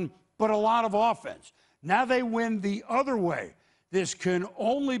 tight one, but a lot of offense. Now they win the other way. This can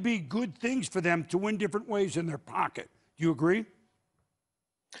only be good things for them to win different ways in their pocket. Do you agree?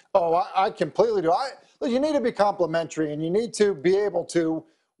 Oh, I completely do. You need to be complimentary, and you need to be able to,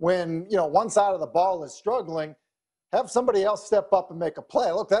 when one side of the ball is struggling, have somebody else step up and make a play.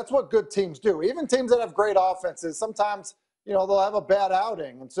 Look, that's what good teams do. Even teams that have great offenses, sometimes they'll have a bad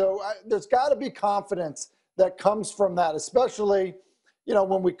outing, and so there's got to be confidence that comes from that, especially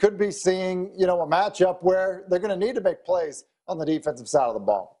when we could be seeing a matchup where they're going to need to make plays on the defensive side of the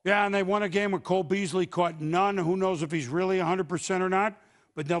ball. Yeah, and they won a game where Cole Beasley caught none. Who knows if he's really 100% or not,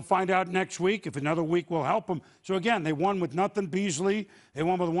 but they'll find out next week if another week will help them. So, again, they won with nothing Beasley. They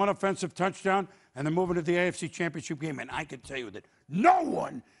won with one offensive touchdown, and they're moving to the AFC Championship game. And I can tell you that no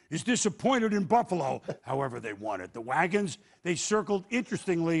one is disappointed in Buffalo, however they won it. The Wagons, they circled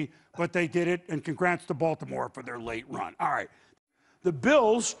interestingly, but they did it, and congrats to Baltimore for their late run. All right. The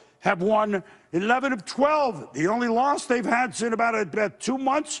Bills have won 11 of 12. The only loss they've had in about 2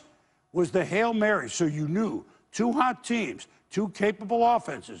 months was the Hail Mary. So you knew 2 hot teams, 2 capable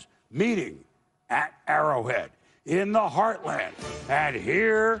offenses meeting at Arrowhead in the heartland. And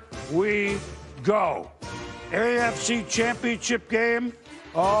here we go. AFC Championship game.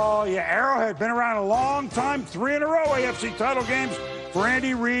 Oh, yeah, Arrowhead been around a long time. 3 in a row AFC title games for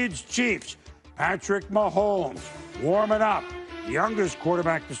Andy Reid's Chiefs. Patrick Mahomes warming up. Youngest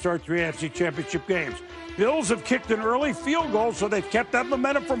quarterback to start 3 AFC Championship games. Bills have kicked an early field goal, so they've kept that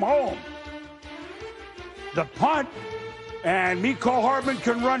momentum from home. The punt, and Mecole Hardman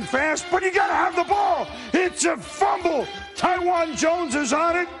can run fast, but you got to have the ball. It's a fumble. Tywan Jones is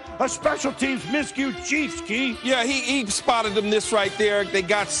on it. A special teams miscue. Chiefs, Key. Yeah, he spotted them this right there. They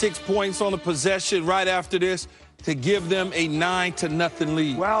got 6 points on the possession right after this to give them a 9-0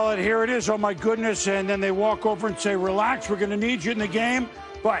 lead. Well, and here it is. Oh, my goodness. And then they walk over and say, relax, we're going to need you in the game.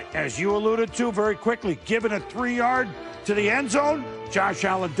 But as you alluded to very quickly, given a 3-yard to the end zone, Josh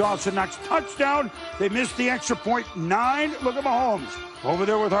Allen Dawson knocks touchdown. They missed the extra point. 9. Look at Mahomes over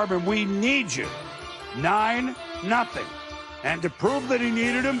there with Hardman. We need you. 9-0. And to prove that he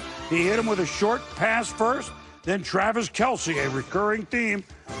needed him, he hit him with a short pass first. Then Travis Kelce, a recurring theme,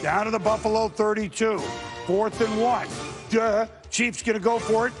 down to the Buffalo 32. 4th and 1. Duh. Chiefs going to go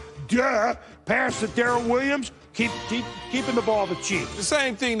for it. Duh. Pass to Darrell Williams. Keeping the ball, the Chiefs. The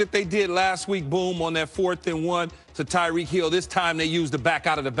same thing that they did last week, boom, on that 4th and 1 to Tyreek Hill. This time they used the back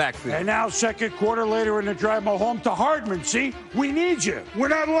out of the backfield. And now second quarter later in the drive, Mahomes to Hardman. See, we need you. We're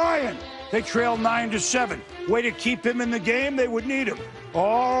not lying. They trail 9-7. Way to keep him in the game. They would need him.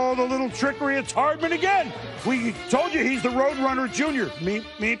 Oh, the little trickery. It's Hardman again. We told you he's the Roadrunner Junior.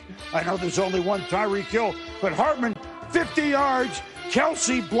 Meep. I know there's only one Tyreek Hill, but Hardman, 50 yards.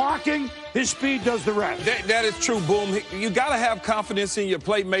 Kelce blocking. His speed does the rest. That is true, Boom. You got to have confidence in your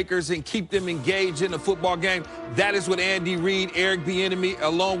playmakers and keep them engaged in the football game. That is what Andy Reid, Eric Bieniemy,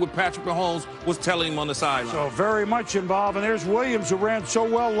 along with Patrick Mahomes, was telling him on the sideline. So very much involved. And there's Williams, who ran so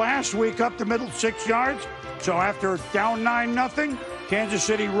well last week up the middle 6 yards. So after down 9-0, Kansas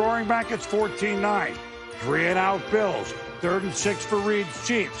City roaring back. It's 14-9. 3-and-out Bills. 3rd and 6 for Reid's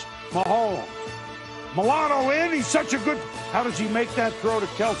Chiefs. Mahomes. Milano in. He's such a good. How does he make that throw to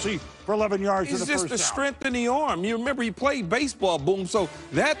Kelce for 11 yards to the first down? It's just the strength in the arm. You remember he played baseball, Boom. So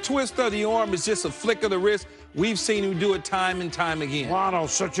that twist of the arm is just a flick of the wrist. We've seen him do it time and time again.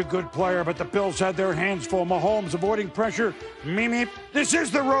 Wano's such a good player, but the Bills had their hands full. Mahomes avoiding pressure. Meep. This is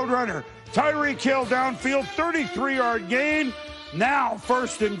the Roadrunner. Tyreek Hill downfield, 33-yard gain. Now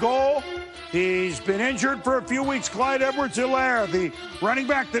 1st and goal. He's been injured for a few weeks. Clyde Edwards-Helaire, the running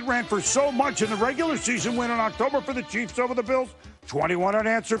back that ran for so much in the regular season win in October for the Chiefs over the Bills. 21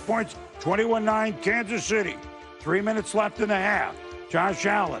 unanswered points, 21-9 Kansas City. 3 minutes left in the half. Josh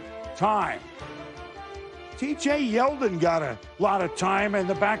Allen, time. T.J. Yeldon got a lot of time in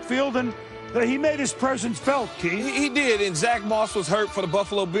the backfield, and he made his presence felt, Keith. He did, and Zach Moss was hurt for the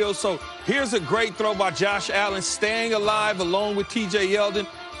Buffalo Bills. So here's a great throw by Josh Allen, staying alive along with T.J. Yeldon,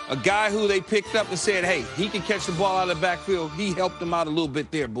 a guy who they picked up and said, hey, he can catch the ball out of the backfield. He helped them out a little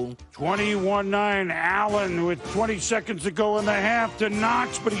bit there, Boom. 21-9, Allen with 20 seconds to go in the half to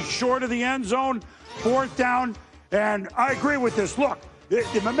Knox, but he's short of the end zone. 4th down, and I agree with this. Look,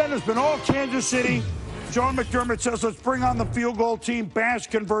 the momentum's been all Kansas City. Sean McDermott says, let's bring on the field goal team. Bass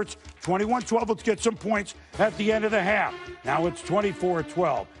converts 21-12. Let's get some points at the end of the half. Now it's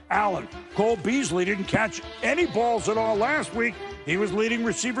 24-12. Allen, Cole Beasley didn't catch any balls at all last week. He was leading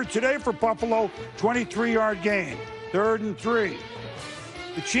receiver today for Buffalo. 23-yard gain. 3rd and 3.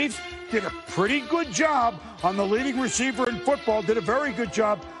 The Chiefs did a pretty good job on the leading receiver in football. Did a very good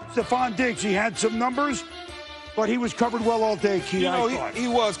job. Stephon Diggs, he had some numbers, but he was covered well all day, Key. He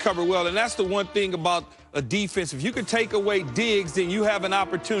was covered well, and that's the one thing about a defense. If you can take away Diggs, then you have an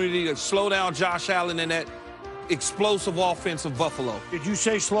opportunity to slow down Josh Allen in that explosive offense of Buffalo. Did you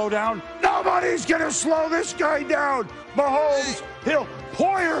say slow down? Nobody's going to slow this guy down. Mahomes, Hill,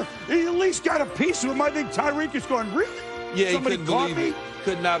 Poyer, he at least got a piece of him. I think Tyreek is going, really? Yeah, Somebody he couldn't believe it.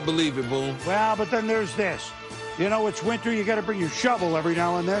 Could not believe it, Boom. Well, but then there's this. You know, it's winter. You got to bring your shovel every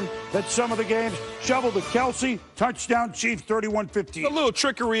now and then. That's some of the games. Shovel to Kelsey. Touchdown, Chiefs, 31-15. A little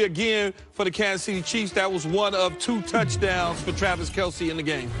trickery again for the Kansas City Chiefs. That was one of 2 touchdowns for Travis Kelsey in the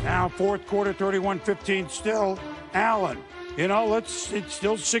game. Now, 4th quarter, 31-15 still. Allen, you know, it's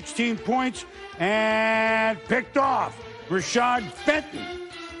still 16 points and picked off. Rashad Fenton.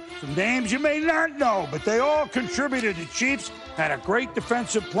 Some names you may not know, but they all contributed. The Chiefs had a great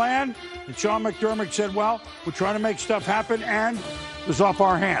defensive plan. And Sean McDermott said, well, we're trying to make stuff happen, and it was off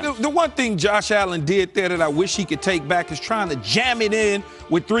our hands. The one thing Josh Allen did there that I wish he could take back is trying to jam it in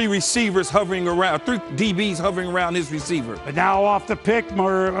with 3 receivers hovering around, 3 DBs hovering around his receiver. But now off the pick,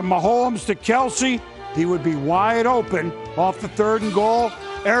 Mahomes to Kelsey. He would be wide open off the 3rd and goal.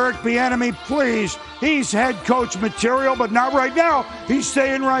 Eric Bieniemy, please. He's head coach material, but not right now. He's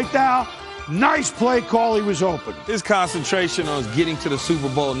staying right now. Nice play call. He was open. His concentration on getting to the Super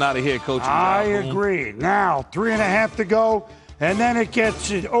Bowl, not a head coach. I agree. Now, 3.5 to go. And then it gets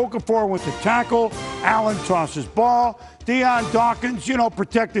Okafor with the tackle. Allen tosses ball. Deion Dawkins, you know,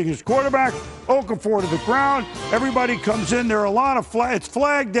 protecting his quarterback. Okafor to the ground. Everybody comes in. There are a lot of flags. It's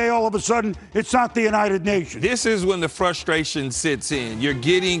Flag Day all of a sudden. It's not the United Nations. This is when the frustration sits in. You're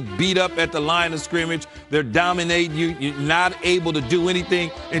getting beat up at the line of scrimmage. They're dominating you. You're not able to do anything.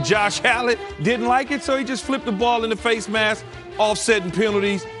 And Josh Allen didn't like it, so he just flipped the ball in the face mask, offsetting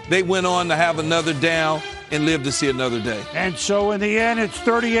penalties. They went on to have another down and live to see another day. And so in the end, it's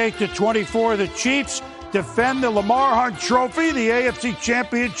 38-24. The Chiefs defend the Lamar Hunt Trophy, the AFC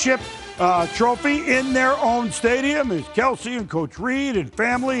Championship trophy, in their own stadium. There's Kelsey and Coach Reed and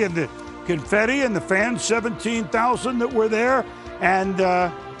family and the confetti and the fans, 17,000 that were there. And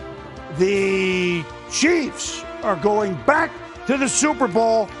the Chiefs are going back to the Super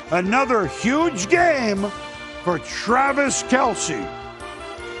Bowl. Another huge game for Travis Kelsey.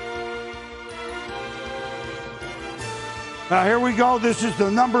 Here we go. This is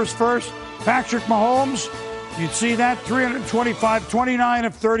the numbers first. Patrick Mahomes, you'd see that, 325, 29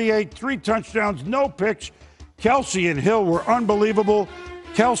 of 38, 3 touchdowns, no picks. Kelsey and Hill were unbelievable.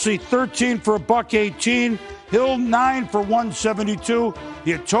 Kelsey, 13 for $118. Hill, 9 for $172.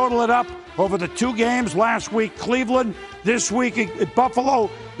 You total it up over the 2 games last week, Cleveland, this week at Buffalo.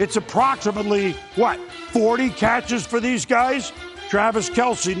 It's approximately, 40 catches for these guys? Travis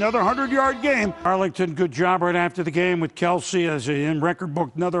Kelsey, another 100-yard game. Arlington, good job right after the game with Kelsey as in record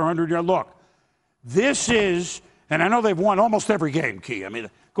book, another 100-yard. Look, this is, and I know they've won almost every game, Key. I mean,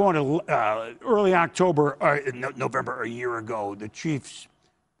 going to early October, November a year ago, the Chiefs,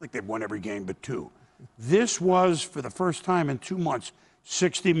 I think they've won every game but 2. This was, for the first time in 2 months,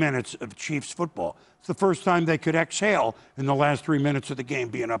 60 minutes of Chiefs football. It's the first time they could exhale in the last 3 minutes of the game,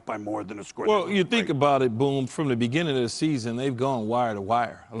 being up by more than a score. Well, you think about it, Boom, from the beginning of the season, they've gone wire to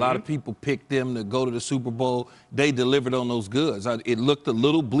wire. A lot of people picked them to go to the Super Bowl. They delivered on those goods. It looked a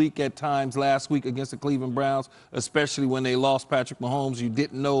little bleak at times last week against the Cleveland Browns, especially when they lost Patrick Mahomes. You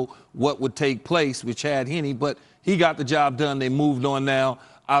didn't know what would take place with Chad Henne, but he got the job done. They moved on now.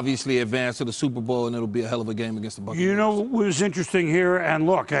 Obviously advanced to the Super Bowl, and it'll be a hell of a game against the Buccaneers. You know what was interesting here, and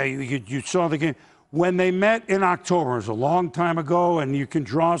look, you saw the game. When they met in October, it was a long time ago, and you can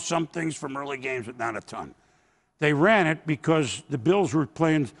draw some things from early games, but not a ton. They ran it because the Bills were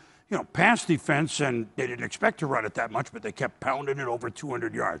playing, pass defense, and they didn't expect to run it that much, but they kept pounding it over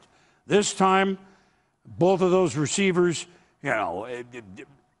 200 yards. This time, both of those receivers,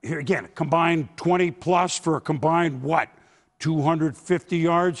 here again, combined 20-plus for a combined, 250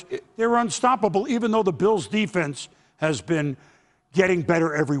 yards. They're unstoppable, even though the Bills' defense has been getting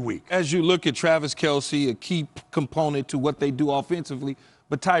better every week. As you look at Travis Kelce, a key component to what they do offensively,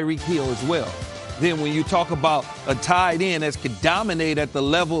 but Tyreek Hill as well. Then when you talk about a tight end that can dominate at the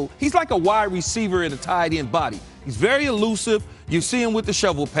level, he's like a wide receiver in a tight end body. He's very elusive. You see him with the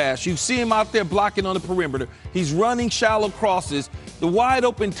shovel pass. You see him out there blocking on the perimeter. He's running shallow crosses. The wide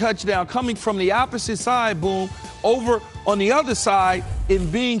open touchdown coming from the opposite side, Boom, over on the other side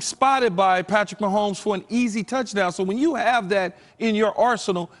and being spotted by Patrick Mahomes for an easy touchdown. So when you have that in your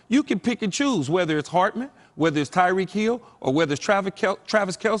arsenal, you can pick and choose whether it's Hartman, whether it's Tyreek Hill, or whether it's Travis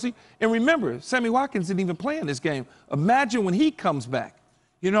Kelce. And remember, Sammy Watkins didn't even play in this game. Imagine when he comes back.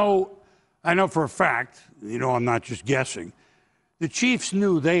 I know for a fact, I'm not just guessing, the Chiefs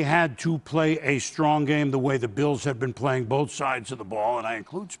knew they had to play a strong game the way the Bills had been playing both sides of the ball, and I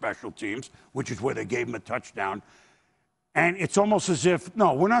include special teams, which is where they gave them a touchdown. And it's almost as if,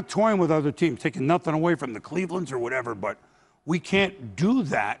 no, we're not toying with other teams, taking nothing away from the Clevelands or whatever, but we can't do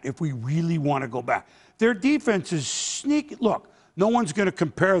that if we really want to go back. Their defense is sneaky. Look, no one's going to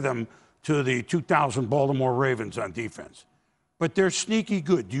compare them to the 2000 Baltimore Ravens on defense. But they're sneaky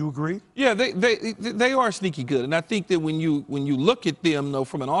good. Do you agree? Yeah, they are sneaky good. And I think that when you look at them, though,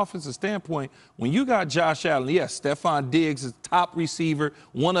 from an offensive standpoint, when you got Josh Allen, yes, Stephon Diggs is top receiver,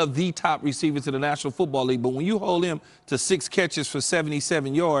 one of the top receivers in the National Football League. But when you hold him to 6 catches for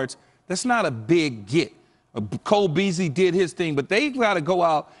 77 yards, that's not a big get. Cole Beasley did his thing, but they got to go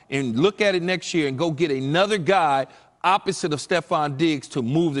out and look at it next year and go get another guy opposite of Stephon Diggs to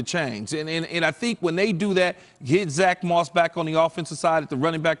move the chains. And I think when they do that, get Zach Moss back on the offensive side at the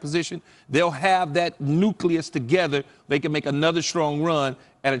running back position, they'll have that nucleus together. They can make another strong run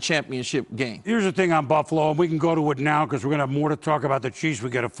at a championship game. Here's the thing on Buffalo, and we can go to it now because we're going to have more to talk about the Chiefs.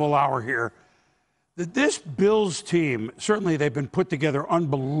 We got a full hour here. This Bills team, certainly they've been put together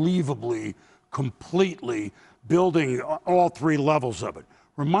unbelievably, completely, building all 3 levels of it.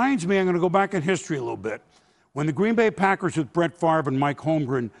 Reminds me, I'm going to go back in history a little bit. When the Green Bay Packers with Brett Favre and Mike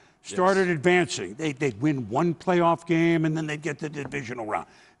Holmgren started advancing, they'd win one playoff game and then they'd get to the divisional round.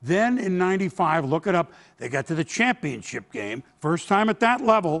 Then in '95, look it up, they got to the championship game, first time at that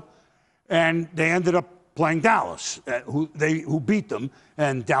level, and they ended up playing Dallas, who beat them,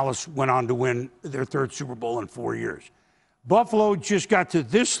 and Dallas went on to win their 3rd Super Bowl in 4 years. Buffalo just got to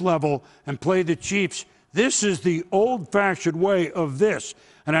this level and played the Chiefs. This is the old-fashioned way of this.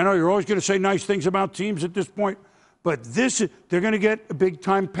 And I know you're always going to say nice things about teams at this point, but they're going to get a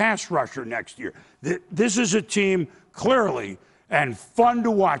big-time pass rusher next year. This is a team clearly, and fun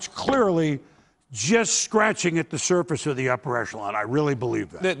to watch, clearly just scratching at the surface of the upper echelon. I really believe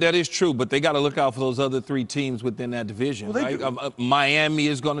that. That is true, but they got to look out for those other 3 teams within that division. Well, right? Miami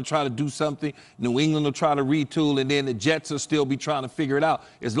is going to try to do something. New England will try to retool, and then the Jets will still be trying to figure it out.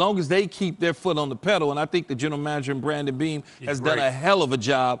 As long as they keep their foot on the pedal, and I think the general manager, Brandon Beam, has done a hell of a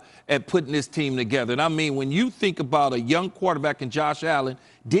job at putting this team together. And I mean, when you think about a young quarterback in Josh Allen,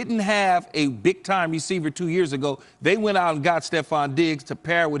 didn't have a big-time receiver 2 years ago. They went out and got Stephon Diggs to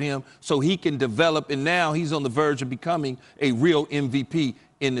pair with him so he can develop, and now he's on the verge of becoming a real MVP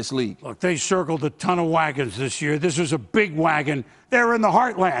in this league. Look, they circled a ton of wagons this year. This is a big wagon. They're in the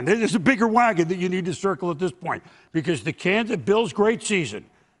heartland. It is a bigger wagon that you need to circle at this point because the Kansas Bills, great season.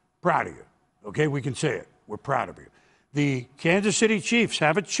 Proud of you. Okay, we can say it. We're proud of you. The Kansas City Chiefs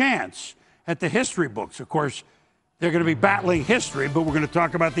have a chance at the history books. Of course, they're going to be battling history, but we're going to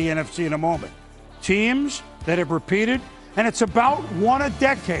talk about the NFC in a moment. Teams that have repeated, and it's about one a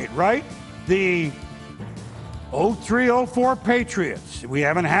decade, right? The 03-04 Patriots. We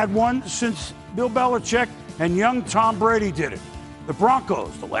haven't had one since Bill Belichick and young Tom Brady did it. The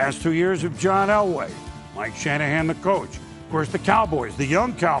Broncos, the last 2 years of John Elway, Mike Shanahan, the coach. course, the Cowboys, the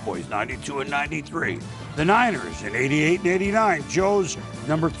young Cowboys, 92 and 93. The Niners in 88 and 89. Joe's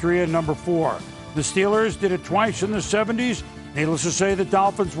number 3 and number 4. The Steelers did it twice in the 70s. Needless to say, the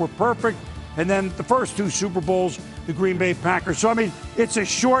Dolphins were perfect. And then the first 2 Super Bowls, the Green Bay Packers. So, I mean, it's a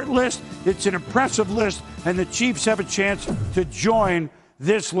short list. It's an impressive list. And the Chiefs have a chance to join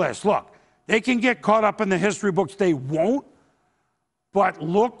this list. Look, they can get caught up in the history books. They won't. But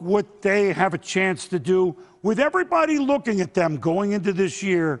look what they have a chance to do with everybody looking at them going into this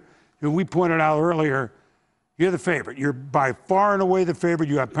year. And we pointed out earlier, you're the favorite. You're by far and away the favorite.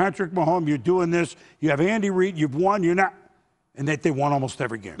 You have Patrick Mahomes. You're doing this. You have Andy Reid. You've won. You're not. And they won almost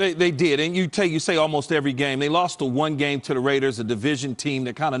every game. They did. And you say almost every game. They lost the one game to the Raiders, a division team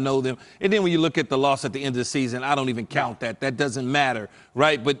that kind of know them. And then when you look at the loss at the end of the season, I don't even count that. That doesn't matter,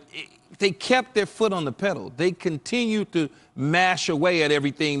 right? But they kept their foot on the pedal. They continued to mash away at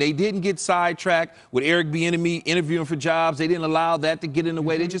everything. They didn't get sidetracked with Eric Bieniemy interviewing for jobs. They didn't allow that to get in the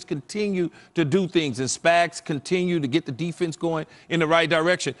way. They just continue to do things. And Spags continue to get the defense going in the right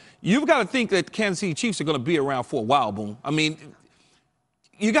direction. You've got to think that the Kansas City Chiefs are going to be around for a while, Boom. I mean,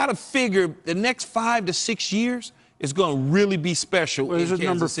 you got to figure the next 5 to 6 years is going to really be special in Kansas City. Is it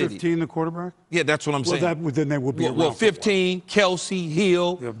number 15, the quarterback? Yeah, that's what I'm saying. Then they will be around. Well, 15, Kelsey,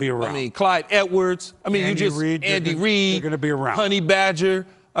 Hill. They'll be around. I mean, Clyde Edwards. I mean, Andy Reid. Andy Reid. They're going to be around. Honey Badger.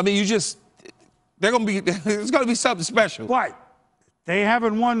 I mean, they're going to be, it's going to be something special. But they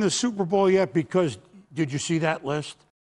haven't won the Super Bowl yet because, did you see that list?